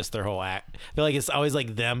 and just their whole act. I feel like it's always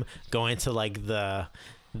like them going to like the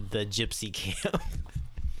gypsy camp.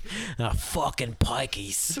 Fucking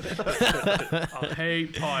pikeys. I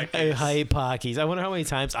hate pikeys. I hate pikeys. I wonder how many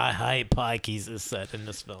times I hate pikeys is said in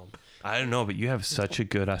this film. I don't know, but you have such a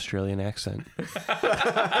good Australian accent.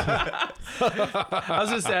 I was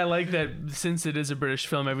gonna say I like that since it is a British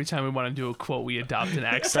film. Every time we want to do a quote, we adopt an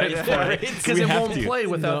accent for it because We it have won't to. play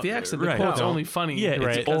without No, the accent. The right. quote's No. only funny. Yeah, Right. it's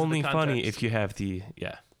because of the only funny context. if you have the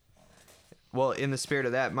Well, in the spirit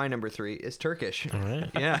of that, my number 3 is Turkish. All right.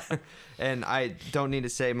 Yeah, and I don't need to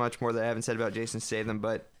say much more that I haven't said about Jason Statham,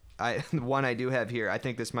 but the one I do have here, I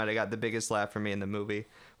think this might have got the biggest laugh for me in the movie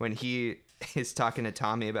when he is talking to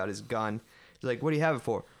Tommy about his gun. He's like, "What do you have it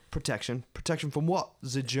for? Protection. Protection from what?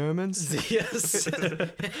 The Germans?" Yes.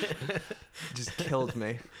 Just killed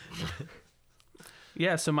me.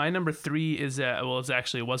 Yeah, so my number 3 is it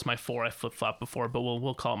was my 4. I flip flopped before, but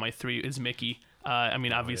we'll call it my 3 is Mickey. I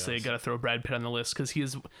mean, obviously, I got to throw Brad Pitt on the list because he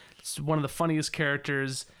is one of the funniest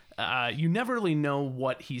characters. You never really know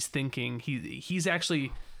what he's thinking. He's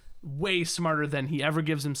actually way smarter than he ever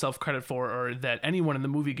gives himself credit for, or that anyone in the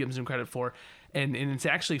movie gives him credit for. And it's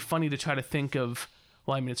actually funny to try to think of.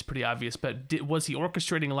 Well, I mean, it's pretty obvious, but was he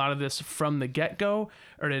orchestrating a lot of this from the get-go,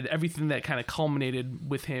 or did everything that kind of culminated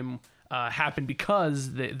with him happen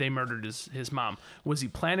because they murdered his mom? Was he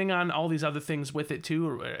planning on all these other things with it too,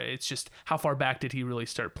 or it's just how far back did he really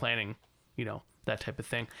start planning, that type of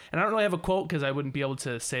thing? And I don't really have a quote because I wouldn't be able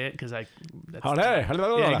to say it because yeah,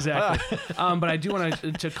 exactly. But I do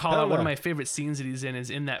want to call out one of my favorite scenes that he's in is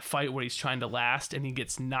in that fight where he's trying to last and he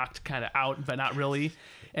gets knocked kind of out, but not really.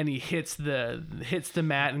 And he hits the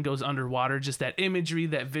mat and goes underwater. Just that imagery,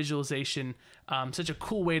 that visualization, such a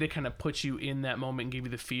cool way to kind of put you in that moment and give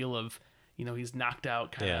you the feel of, he's knocked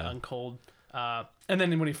out, kind of uncold. And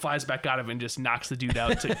then when he flies back out of it and just knocks the dude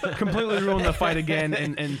out to completely ruin the fight again.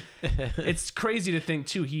 And it's crazy to think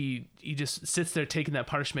too, he just sits there taking that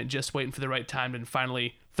punishment, just waiting for the right time to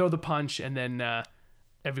finally throw the punch. And then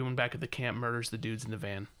everyone back at the camp murders the dudes in the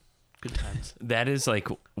van. Good times. That is like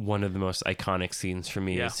one of the most iconic scenes for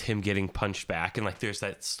me Yeah. is him getting punched back, and like there's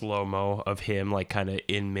that slow-mo of him like kind of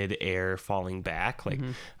in midair falling back. Like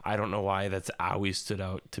I don't know why that's always stood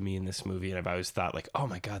out to me in this movie, and I've always thought like, oh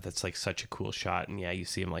my god, that's like such a cool shot. And yeah, you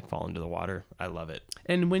see him like fall into the water. I love it.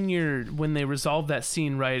 And when they resolve that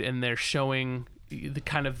scene, right, and they're showing the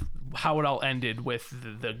kind of how it all ended with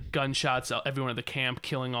the gunshots, everyone at the camp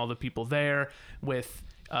killing all the people there, with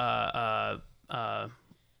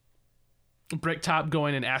Bricktop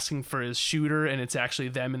going and asking for his shooter, and it's actually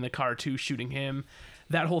them in the car too shooting him.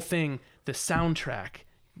 That whole thing, the soundtrack,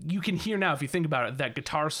 you can hear now if you think about it, that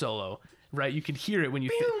guitar solo, right? You can hear it when you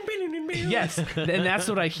yes, and that's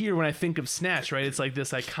what I hear when I think of Snatch, right? It's like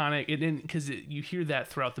this iconic, because you hear that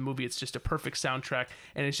throughout the movie. It's just a perfect soundtrack,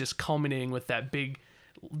 and it's just culminating with that big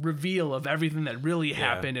reveal of everything that really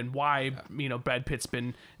happened and why Brad Pitt's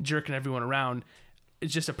been jerking everyone around.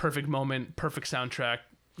 It's just a perfect moment, perfect soundtrack.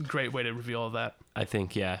 Great way to reveal all that. I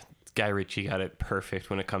think, yeah, Guy Ritchie got it perfect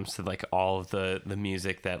when it comes to like all of the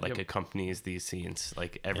music that like Yep. accompanies these scenes,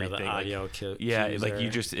 like Yeah, everything. the like, audio yeah, cues like are- you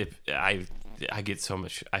just I get so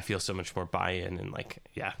much, I feel so much more buy-in, and like,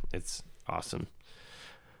 yeah, it's awesome.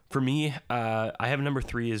 For me, I have number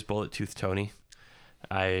 3 is Bullet Tooth Tony.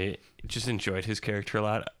 I just enjoyed his character a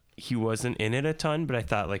lot. He wasn't in it a ton, but I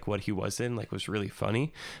thought like what he was in like was really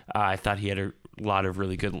funny. I thought he had a lot of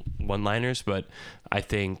really good one-liners, but I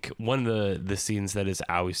think one of the scenes that has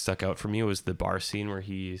always stuck out for me was the bar scene where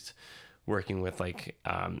he's working with like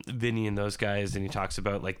Vinny and those guys, and he talks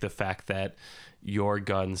about like the fact that your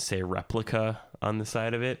guns say replica on the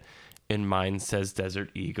side of it, and mine says Desert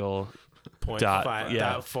Eagle. Dot, .5,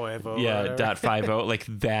 yeah. .50, Yeah, whatever. .50. Like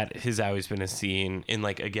that has always been a scene. And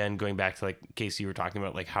like again, going back to like Casey, you were talking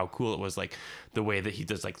about like how cool it was, like the way that he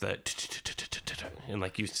does like the and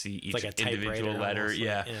like you see each like a typewriter individual letter. almost,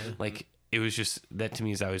 Yeah. yeah. Like it was just that to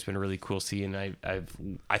me has always been a really cool scene. I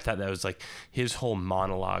thought that was like his whole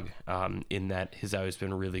monologue in that has always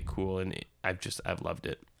been really cool, and I've loved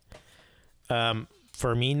it.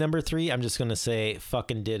 For me, number 3, I'm just gonna say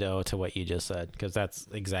fucking ditto to what you just said, because that's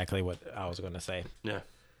exactly what I was gonna say. Yeah.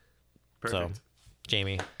 So,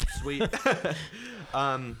 Jamie, Sweet.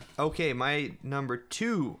 Okay, my number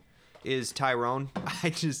 2 is Tyrone.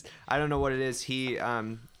 I don't know what it is. He I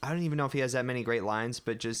don't even know if he has that many great lines,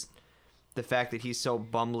 but just the fact that he's so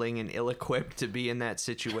bumbling and ill-equipped to be in that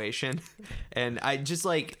situation. And I just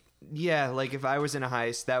like, yeah, like if I was in a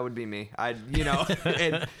heist, that would be me.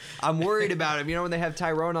 And I'm worried about him. When they have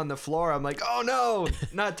Tyrone on the floor, I'm like, oh no,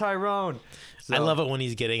 not Tyrone. I So- love it when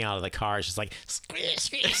he's getting out of the car. It's just like squeeze,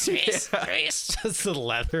 just the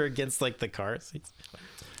leather against like the car seats.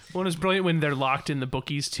 One is brilliant when they're locked in the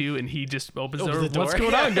bookies too, and he just opens Opens the the door. What's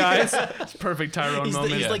door. going on, guys? It's perfect Tyrone He's,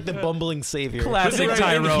 moment. he's like the bumbling savior. Classic And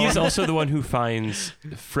Tyrone. he's also the one who finds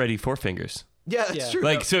Freddy Four Fingers. Yeah, that's Yeah. true.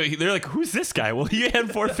 Like, so they're like, who's this guy? Well, he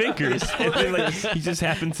had 4 fingers. And then, like, he just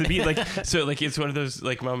happens to be like, so like, it's one of those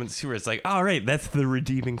like moments too where it's like, all right, that's the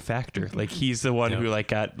redeeming factor. Like, he's the one who like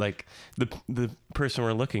got like the person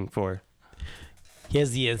we're looking for. He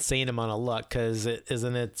has the insane amount of luck, because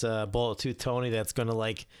isn't it Bullet Tooth Tony that's gonna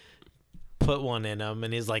like put one in him,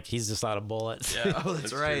 and he's just out of bullets. Oh,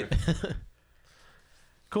 that's right.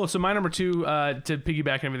 Cool. So my number 2, to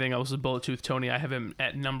piggyback everything else, is Bullet Tooth Tony. I have him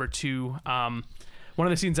at number 2. One of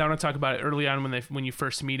the scenes I want to talk about early on when you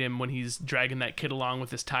first meet him, when he's dragging that kid along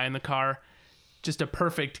with his tie in the car. Just a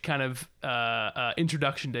perfect kind of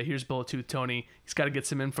introduction to here's Bullet Tooth Tony. He's got to get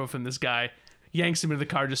some info from this guy. Yanks him into the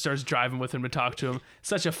car, just starts driving with him to talk to him.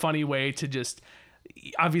 Such a funny way to just.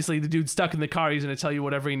 Obviously, the dude's stuck in the car. He's going to tell you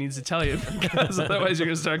whatever he needs to tell you, because otherwise you're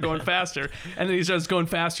going to start going faster. And then he starts going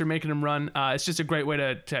faster, making him run. It's just a great way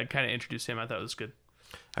to kind of introduce him. I thought it was good.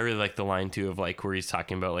 I really like the line too of like where he's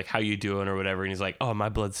talking about like how you doing or whatever, and he's like, "Oh, my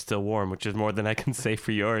blood's still warm," which is more than I can say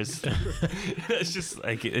for yours. It's just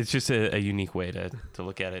like a unique way to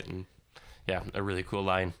look at it, and yeah, a really cool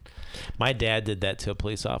line. My dad did that to a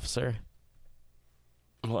police officer.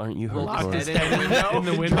 Well, aren't you Locked hardcore? it in the window. In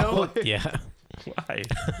the window. Yeah. Why?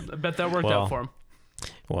 I bet that worked Well, out for him.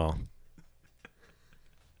 Well,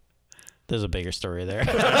 there's a bigger story there. We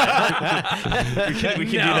can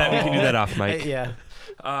do that. We can do that off mic. Yeah.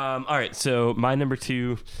 All right, so my number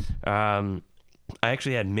 2, I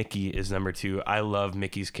actually had Mickey as number 2. I love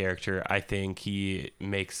Mickey's character. I think he's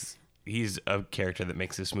a character that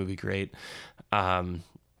makes this movie great.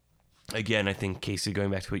 Again, I think Casey,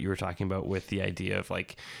 going back to what you were talking about with the idea of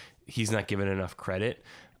like he's not given enough credit.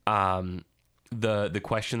 The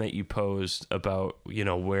question that you posed about,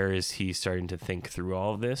 where is he starting to think through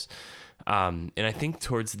all of this? And I think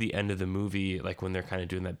towards the end of the movie, like when they're kind of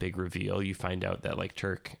doing that big reveal, you find out that like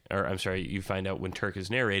you find out when Turk is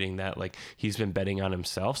narrating that like he's been betting on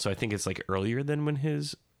himself. So I think it's like earlier than when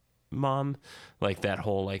his mom, like that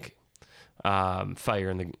whole like fire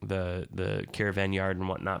in the caravan yard and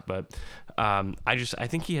whatnot. But I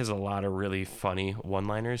think he has a lot of really funny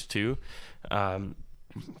one-liners too.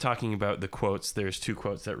 Talking about the quotes, there's 2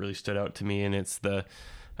 quotes that really stood out to me, and it's the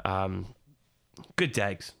good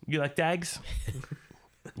dags. You like dags?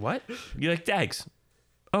 What? You like dags?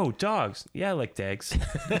 Oh, dogs. Yeah, I like dags.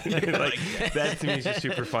 Like that to me is just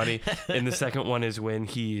super funny. And the second one is when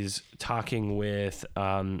he's talking with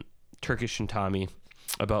Turkish and Tommy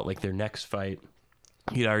about like their next fight.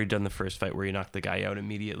 He'd already done the first fight where he knocked the guy out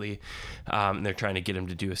immediately. And they're trying to get him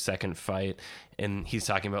to do a second fight. And he's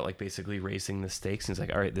talking about like basically raising the stakes. And he's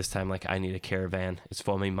like, all right, this time, like I need a caravan. It's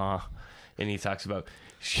for me ma. and he talks about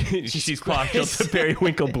she's partial to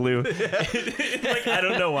Periwinkle Blue. Like, I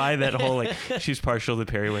don't know why that whole like she's partial to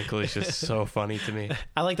Periwinkle is just so funny to me.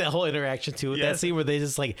 I like that whole interaction too with that scene where they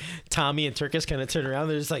just like Tommy and Turkish kind of turn around.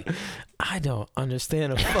 They're just like, I don't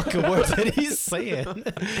understand a fucking word that he's saying. And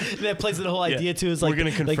that plays the whole idea too. Is like, We're gonna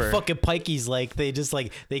like confer. fucking Pikeys, like they just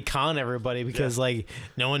like they con everybody because like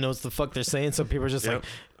no one knows the fuck they're saying. So people are just like,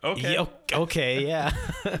 Okay. Okay, yeah,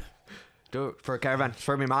 Do it for a caravan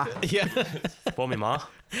for me, ma. yeah. For me, ma.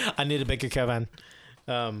 I need a bigger caravan.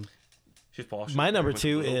 She's partial My to number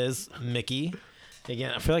Periwinkle 2 Blue. is Mickey.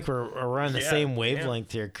 Again, I feel like we're on the Yeah, same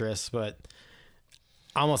wavelength here, Chris, but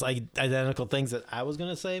almost identical things that I was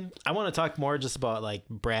gonna say. I want to talk more just about like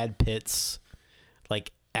Brad Pitt's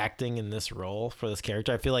like acting in this role for this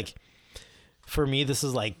character. I feel like for me, this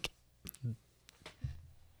is like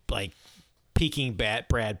peaking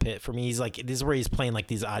Brad Pitt for me. He's like, this is where he's playing like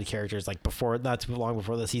these odd characters. Like before, not too long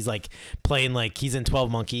before this, he's like playing like he's in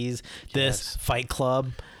 12 Monkeys, this Fight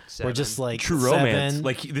Club. We're just like True Romance. Seven.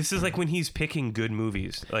 Like this is like when he's picking good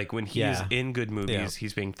movies. Like when he is in good movies,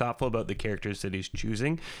 he's being thoughtful about the characters that he's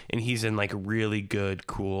choosing, and he's in like really good,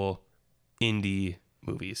 cool indie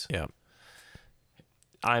movies. Yeah.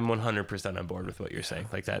 I'm 100% on board with what you're saying.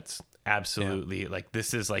 Like that's absolutely like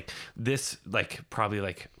this is like this like probably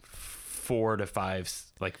like 4 to 5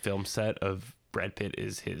 like film set of Brad Pitt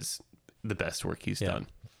is the best work he's done.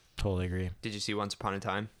 Totally agree. Did you see Once Upon a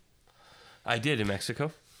Time? I did in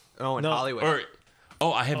Mexico. Oh, in No, Hollywood.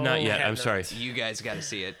 I have not yet. have I'm not. sorry. You guys got to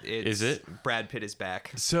see it. Is it? Brad Pitt is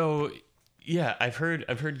back. So, yeah, I've heard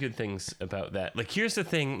good things about that. Like, here's the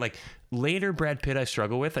thing. Like, later Brad Pitt, I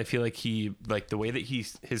struggle with. I feel like he, like, the way that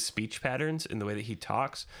his speech patterns and the way that he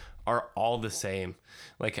talks are all the same.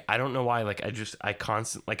 Like, I don't know why. Like, I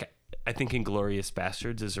think Inglourious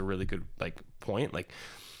Bastards is a really good, like, point. Like,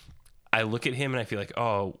 I look at him and I feel like,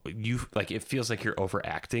 oh, it feels like you're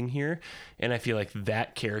overacting here. And I feel like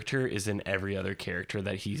that character is in every other character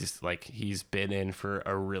that he's been in for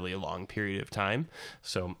a really long period of time.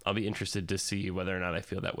 So I'll be interested to see whether or not I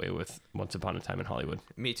feel that way with Once Upon a Time in Hollywood.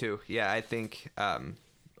 Me too. Yeah, I think,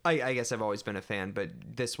 I guess I've always been a fan, but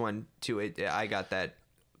this one too, I got that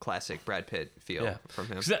classic Brad Pitt feel from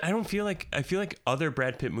him. 'Cause I feel like other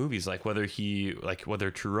Brad Pitt movies, like whether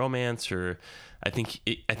True Romance or I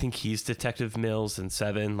think he's Detective Mills in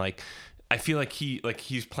Seven. Like I feel like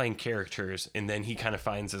he's playing characters, and then he kind of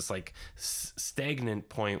finds this like stagnant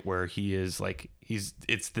point where he is like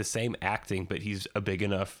it's the same acting, but he's a big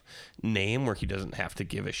enough name where he doesn't have to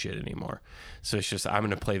give a shit anymore. So it's just I'm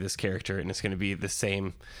gonna play this character, and it's gonna be the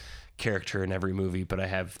same character in every movie, but I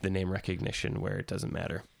have the name recognition where it doesn't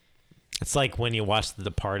matter. It's like when you watch The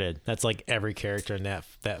Departed. That's like every character in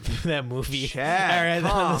that movie Chad, are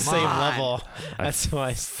on the same come on. level. That's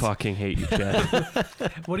why. Fucking hate you, Chad.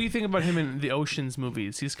 What do you think about him in the Ocean's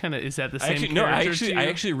movies? He's kind of, is that the same character to you? I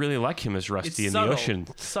actually really like him as Rusty It's in subtle. the Ocean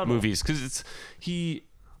Subtle. movies because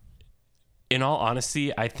in all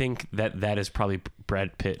honesty, I think that is probably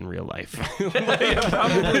Brad Pitt in real life.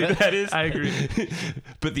 Probably that is. I agree.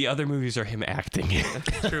 But the other movies are him acting.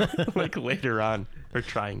 True. Like later on, or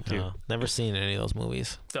trying to. No, never seen any of those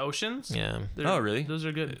movies. The Oceans? Yeah. Oh, really? Those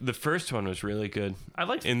are good. The first one was really good. I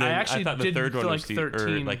liked. And then I actually thought the did third one feel was like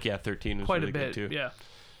 13. 13 was quite really a bit. good too. Yeah.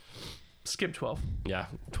 Skip 12. Yeah,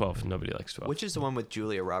 12. Nobody likes 12. Which is the one with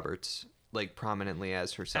Julia Roberts, like prominently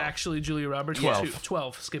as herself? Actually, Julia Roberts. 12.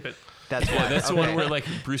 12. Skip it. That's Yeah, why. that's the okay. one where like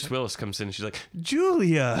Bruce Willis comes in and she's like,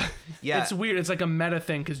 Julia. Yeah, It's weird. It's like a meta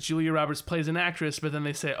thing because Julia Roberts plays an actress, but then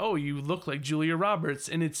they say, "Oh, you look like Julia Roberts,"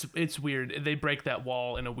 and it's weird. They break that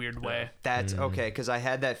wall in a weird way. that's okay because I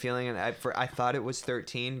had that feeling and I thought it was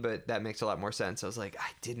 13, but that makes a lot more sense. I was like, I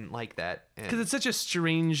didn't like that. And Because it's such a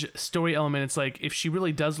strange story element. It's like, if she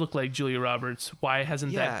really does look like Julia Roberts, why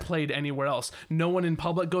hasn't Yeah. that played anywhere else? No one in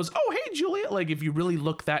public goes, "Oh, hey, Julia." Like, if you really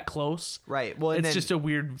look that close, right. Well, and it's then, just a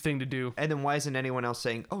weird thing to do. and then why isn't anyone else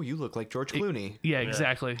saying, "Oh, you look like George Clooney"? Yeah,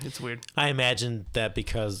 exactly. It's weird. I imagine that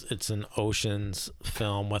because it's an Ocean's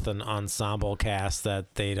film with an ensemble cast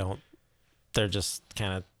that they're just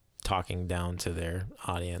kind of talking down to their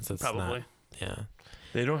audience. It's Probably. not, yeah.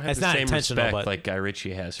 They don't have It's the not same intentional, respect but- like Guy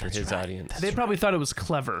Ritchie has for his audience. They probably thought it was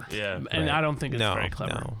clever. Yeah, And right. I don't think it's No, very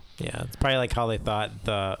clever. no. Yeah, it's probably like how they thought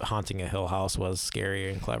The Haunting of Hill House was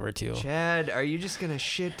scary and clever too. Chad, are you just gonna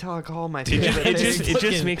shit talk all my It favorite just, things? it just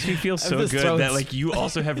Fucking- makes me feel so just good throwing that s- like you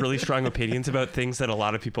also have really strong opinions about things that a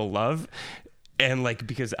lot of people love. And like,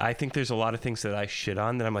 because I think there's a lot of things that I shit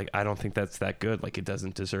on that I'm like, I don't think that's that good. Like, it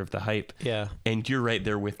doesn't deserve the hype. Yeah. And you're right,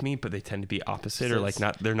 they're with me, but they tend to be opposite or like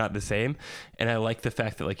they're not the same. And I like the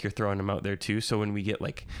fact that like you're throwing them out there too. So when we get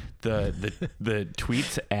like the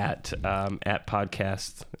tweets at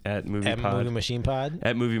podcast at movie pod, Movie Machine Pod.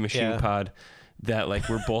 at Movie Machine Yeah. Pod, that like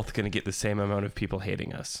we're both gonna get the same amount of people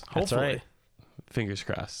hating us. That's Hopefully. right. Fingers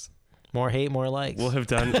crossed. More hate, more likes. We'll have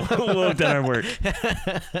done our work.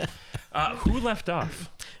 Who left off?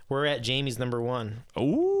 We're at Jamie's number 1.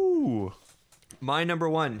 Ooh. My number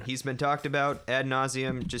 1, he's been talked about ad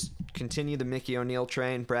nauseum. Just continue the Mickey O'Neill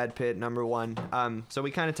train. Brad Pitt, number 1. So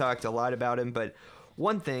we kind of talked a lot about him, but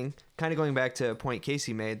one thing, kind of going back to a point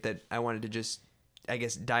Casey made that I wanted to just, I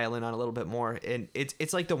guess, dial in on a little bit more. And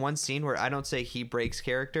it's like the one scene where I don't say he breaks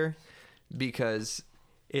character, because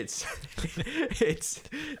it's it's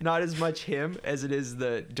not as much him as it is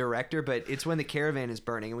the director, but it's when the caravan is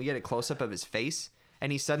burning and we get a close up of his face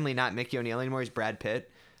and he's suddenly not Mickey O'Neill anymore, he's Brad Pitt,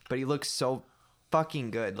 but he looks so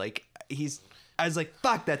fucking good. Like, I was like,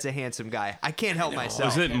 fuck, that's a handsome guy. I can't help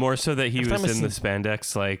myself. Was it more so that he Every was time I in the see-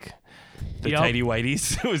 spandex, like the Yep. tidy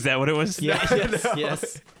whities? Was that what it was? Yeah,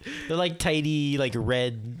 yes. They're like tidy, like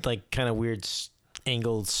red, like kind of weird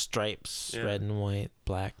angled stripes, Yeah. red and white,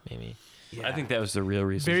 black maybe. I think that was the real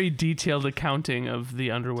reason. Very detailed accounting of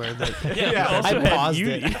the underwear that yeah. I paused you,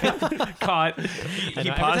 it. caught. I He know,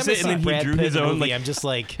 every paused time I it and see then he Brad drew Pitt his in a own, movie, like- I'm just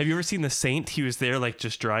like, Have you ever seen The Saint? He was there, like,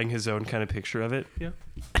 just drawing his own kind of picture of it. Yeah.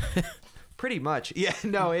 Pretty much. Yeah,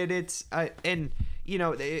 no, and you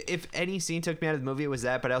know, if any scene took me out of the movie, it was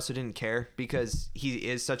that, but I also didn't care because he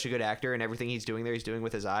is such a good actor and everything he's doing there, he's doing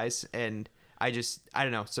with his eyes. And I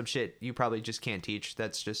don't know, some shit you probably just can't teach.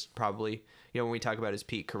 That's just probably, you know, when we talk about his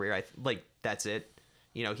peak career, that's it.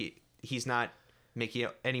 You know, he's not Mickey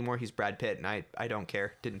anymore. He's Brad Pitt, and I don't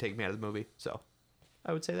care. Didn't take me out of the movie. So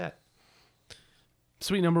I would say that.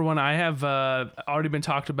 Sweet number 1. I have already been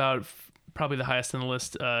talked about. Probably the highest on the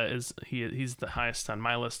list is he's the highest on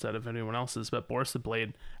my list out of anyone else's, but Boris the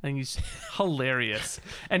Blade. I think he's hilarious,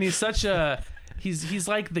 and he's such a he's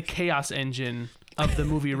like the chaos engine of the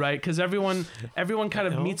movie, right? Because everyone kind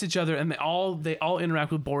of meets each other, and they all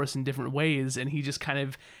interact with Boris in different ways, and he just kind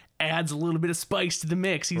of adds a little bit of spice to the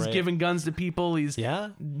mix. He's Right. giving guns to people. He's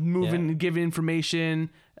moving, giving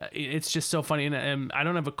information. It's just so funny, and I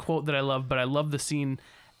don't have a quote that I love, but I love the scene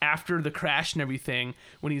after the crash and everything,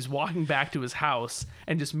 when he's walking back to his house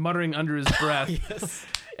and just muttering under his breath. yes.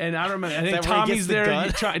 And I don't remember. I think that where he Tommy's gets the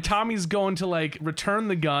there. gun? Tommy's going to like return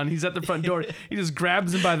the gun. He's at the front door. He just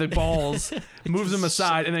grabs him by the balls, moves him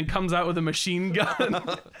aside, and then comes out with a machine gun.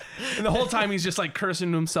 And the whole time he's just like cursing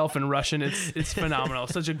to himself in Russian. It's phenomenal.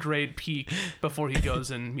 Such a great peak before he goes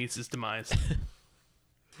and meets his demise.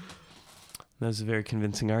 That was a very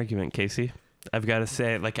convincing argument, Casey. I've got to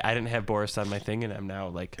say, like, I didn't have Boris on my thing, and I'm now,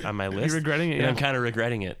 like, on my list. regretting it, And yeah. I'm kind of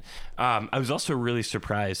regretting it. I was also really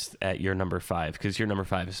surprised at your number 5, because your number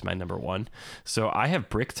 5 is my number 1. So I have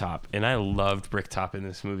Bricktop, and I loved Bricktop in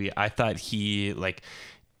this movie. I thought he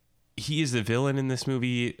is the villain in this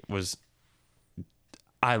movie.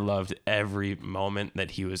 I loved every moment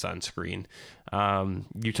that he was on screen.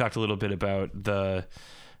 You talked a little bit about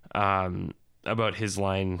about his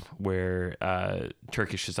line where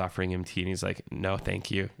Turkish is offering him tea and he's like, no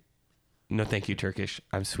thank you Turkish,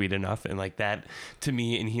 I'm sweet enough. And like that to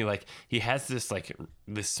me, and he has this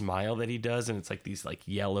smile that he does, and it's like these like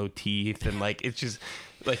yellow teeth, and like it's just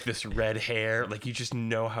like this red hair, like you just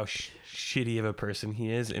know how shitty of a person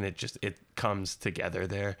he is, and it comes together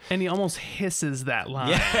there. And he almost hisses that line.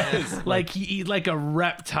 Yes. like he like a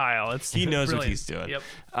reptile. He knows what brilliant. he's doing. Yep.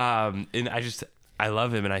 And I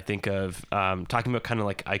love him, and I think of talking about kind of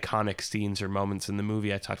like iconic scenes or moments in the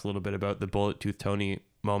movie. I talked a little bit about the Bullet Tooth Tony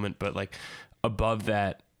moment, but like above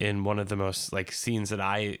that, in one of the most like scenes that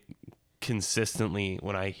I consistently,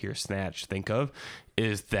 when I hear Snatch, think of,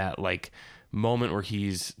 is that like moment where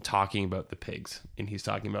he's talking about the pigs, and he's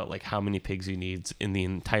talking about like how many pigs he needs in the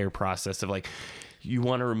entire process of like, you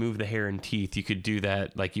want to remove the hair and teeth, you could do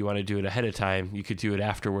that. Like, you want to do it ahead of time, you could do it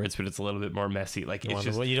afterwards, but it's a little bit more messy. Like, it's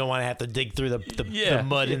just, You don't want to have to dig through the Yeah.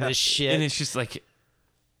 mud in this shit. and it's just like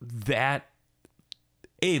that.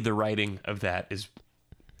 The writing of that is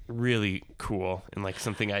really cool, and like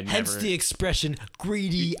something I'd Hence never. the expression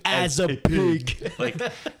 "greedy as a pig." like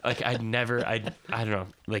I don't know,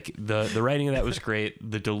 like the writing of that was great.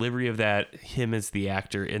 The delivery of that, him as the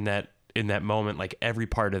actor in that moment, like every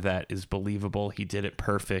part of that is believable. He did it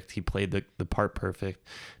perfect. He played the part perfect,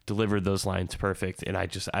 delivered those lines perfect, and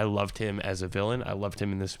I loved him as a villain. I loved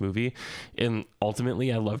him in this movie, and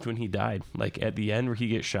ultimately I loved when he died, like at the end where he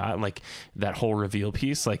gets shot, and like that whole reveal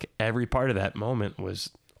piece, like every part of that moment was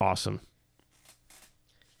awesome.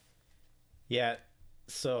 Yeah.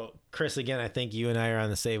 So, Chris, again, I think you and I are on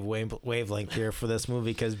the same wavelength here for this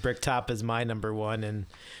movie because Bricktop is my number one. And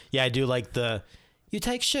yeah, I do like you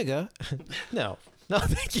take sugar? No,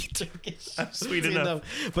 thank you, Turkish. I'm sweet enough.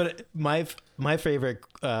 But my favorite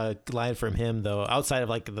line from him, though, outside of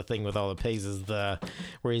like the thing with all the pigs, is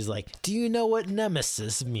where he's like, "Do you know what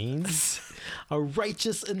nemesis means? A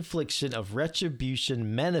righteous infliction of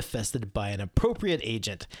retribution manifested by an appropriate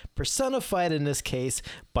agent, personified in this case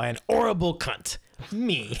by an horrible cunt."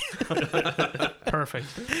 Me. Perfect.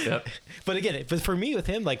 Yep. But again, but for me with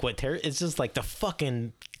him, like it's just like the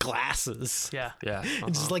fucking glasses. Yeah. Yeah.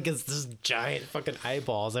 It's just like it's this giant fucking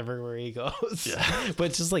eyeballs everywhere he goes. Yeah. But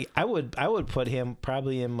it's just like I would put him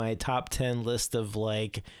probably in my top 10 list of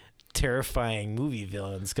like terrifying movie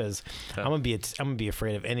villains because I'm gonna be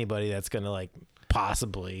afraid of anybody that's gonna like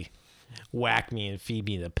possibly whack me and feed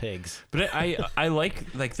me the pigs. But I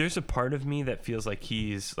like there's a part of me that feels like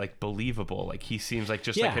he's like believable. Like he seems like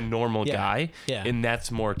just like a normal guy. Yeah. And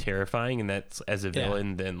that's more terrifying and that's as a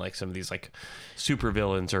villain than like some of these like super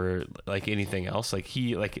villains or like anything else. Like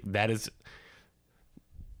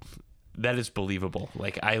that is believable.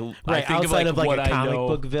 Like I think outside of like what a comic I know.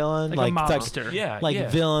 book villain, Like a mobster.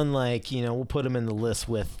 Villain, like, you know, we'll put him in the list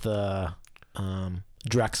with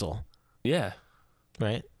Drexel, Yeah.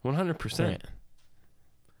 right? 100%. Right.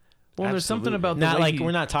 Well, there's something about the Not way like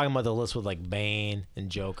we're not talking about the list with like Bane and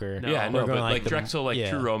Joker. Yeah, We're no, going but like the- Drexel, like yeah,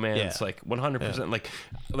 True Romance, yeah. like 100%.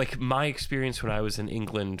 Like my experience when I was in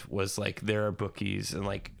England was like there are bookies and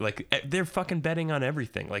like they're fucking betting on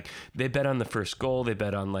everything. Like they bet on the first goal, they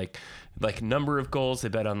bet on like number of goals, they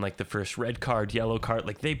bet on like the first red card, yellow card.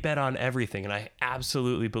 Like they bet on everything, and I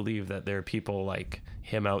absolutely believe that there are people like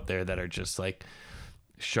him out there that are just like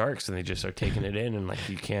sharks and they just are taking it in and like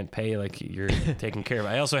you can't pay, like you're taken care of.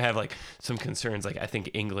 I also have like some concerns. Like I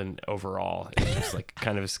think England overall is just like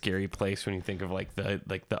kind of a scary place when you think of like the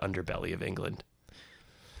underbelly of England.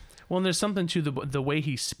 Well, and there's something to the way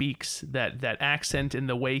he speaks, that accent and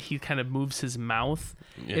the way he kind of moves his mouth.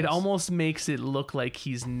 Yes. It almost makes it look like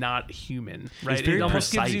he's not human, right? He's very it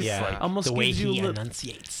almost precise, gives you, like, almost the way gives you he a li-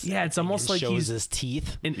 enunciates. Yeah, it's almost like shows he's his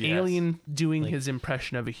teeth. an Yes. alien doing his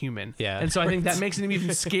impression of a human. Yeah. And so I think that makes him even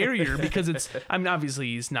scarier because I mean, obviously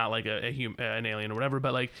he's not like an alien or whatever,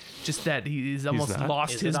 but like just that he's almost not?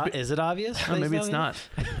 lost Is it obvious? Oh, maybe it's not.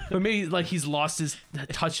 But maybe like he's lost his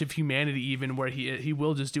touch of humanity, even where he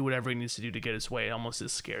will just do whatever he needs to do to get his way. It almost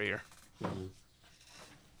is scarier.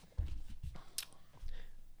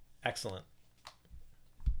 Excellent.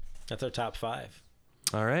 That's our top 5.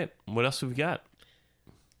 All right, what else have we got?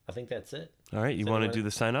 I think that's it. All right, you So want to what- do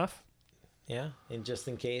the sign off? Yeah, and just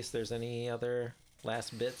in case there's any other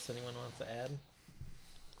last bits anyone wants to add.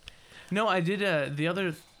 No, I did the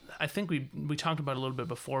other. I think we talked about it a little bit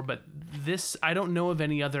before, but this I don't know of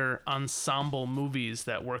any other ensemble movies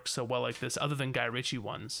that work so well like this, other than Guy Ritchie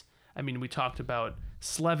ones. I mean, we talked about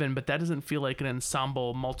Slevin, but that doesn't feel like an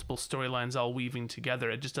ensemble, multiple storylines all weaving together.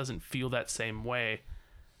 It just doesn't feel that same way.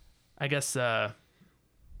 I guess I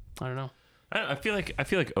don't know. I feel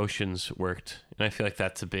like Oceans worked, and I feel like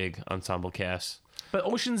that's a big ensemble cast. But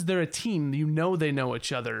Oceans, they're a team. You know they know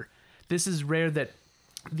each other. This is rare that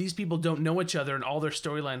these people don't know each other and all their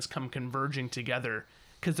storylines come converging together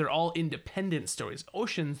because they're all independent stories.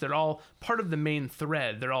 Oceans, they're all part of the main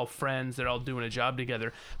thread. They're all friends. They're all doing a job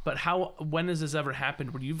together. But when has this ever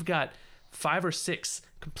happened where you've got 5 or 6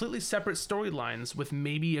 completely separate storylines with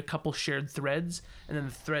maybe a couple shared threads, and then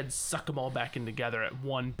the threads suck them all back in together at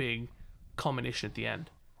one big culmination at the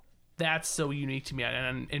end? That's so unique to me,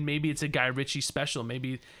 and maybe it's a Guy Ritchie special.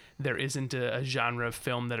 Maybe there isn't a genre of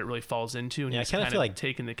film that it really falls into, and Yeah, I he's kind of feel like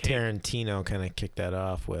taking the cake. Tarantino kind of kicked that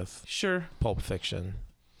off with Sure, Pulp Fiction.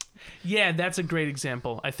 yeah, that's a great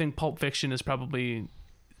example. I think Pulp Fiction is probably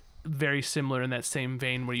very similar in that same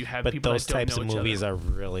vein, where you have But people those that don't types know of each movies other. are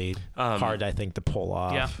really hard, I think, to pull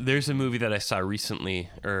off. Yeah. There's a movie that I saw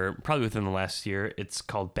recently, or probably within the last year. It's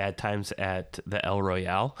called Bad Times at the El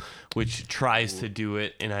Royale, which tries to do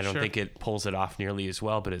it, and I don't Sure. think it pulls it off nearly as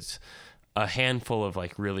well. But it's a handful of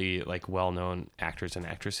like really like well-known actors and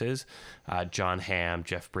actresses: John Hamm,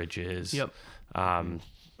 Jeff Bridges. Yep.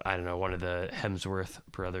 I don't know, one of the Hemsworth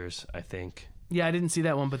brothers, I think. Yeah, I didn't see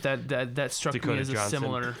that one, but that struck me Dakota as a Johnson.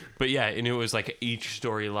 similar. But yeah, and it was like each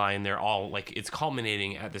storyline, they're all like, it's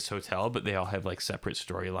culminating at this hotel, but they all have like separate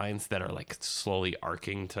storylines that are like slowly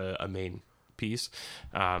arcing to a main piece.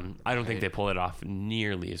 I don't think they pull it off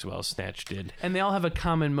nearly as well as Snatch did. And they all have a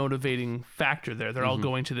common motivating factor there. They're all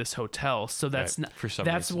going to this hotel, so that's Right, not, for some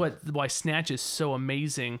that's reason. why Snatch is so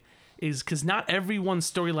amazing, is because not everyone's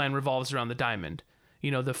storyline revolves around the diamond.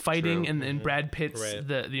 The fighting True. and Brad Pitt's Right.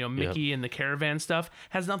 the Mickey and the caravan stuff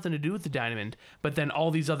has nothing to do with the diamond, but then all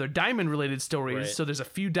these other diamond related stories. Right. So there's a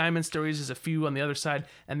few diamond stories, there's a few on the other side,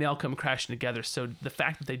 and they all come crashing together. So the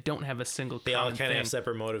fact that they don't have a single They all common kind of thing, have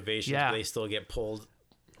separate motivations, Yeah. but they still get pulled.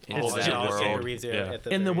 Into It's that just- world. Yeah.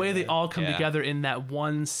 and the way they all come Yeah. together in that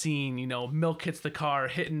one scene, Milk hits the car,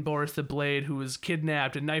 hitting Boris the Blade, who is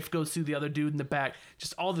kidnapped, a knife goes through the other dude in the back.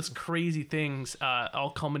 Just all this crazy things, all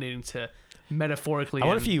culminating to metaphorically. I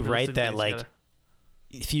wonder and if you write realistically that like, together.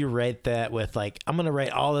 if you write that with like, I'm gonna write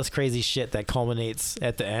all this crazy shit that culminates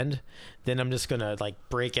at the end, then I'm just gonna like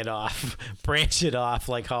break it off, branch it off,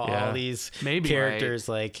 like how Yeah. all these Maybe, characters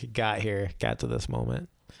like got to this moment.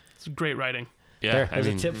 It's great writing. Yeah, There's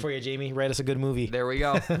a tip for you, Jamie. Write us a good movie. There we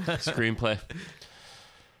go. screenplay.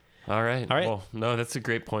 All right. All right. Well, no, that's a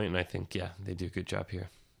great point, and I think they do a good job here.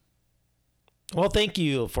 Well, thank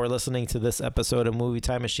you for listening to this episode of Movie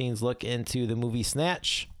Time Machine's look into the movie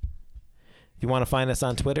Snatch. If you want to find us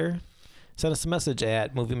on Twitter, send us a message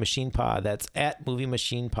at Movie Machine Pod. That's at Movie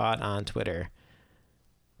Machine Pod on Twitter.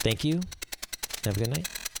 Thank you. Have a good night.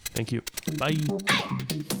 Thank you. Bye.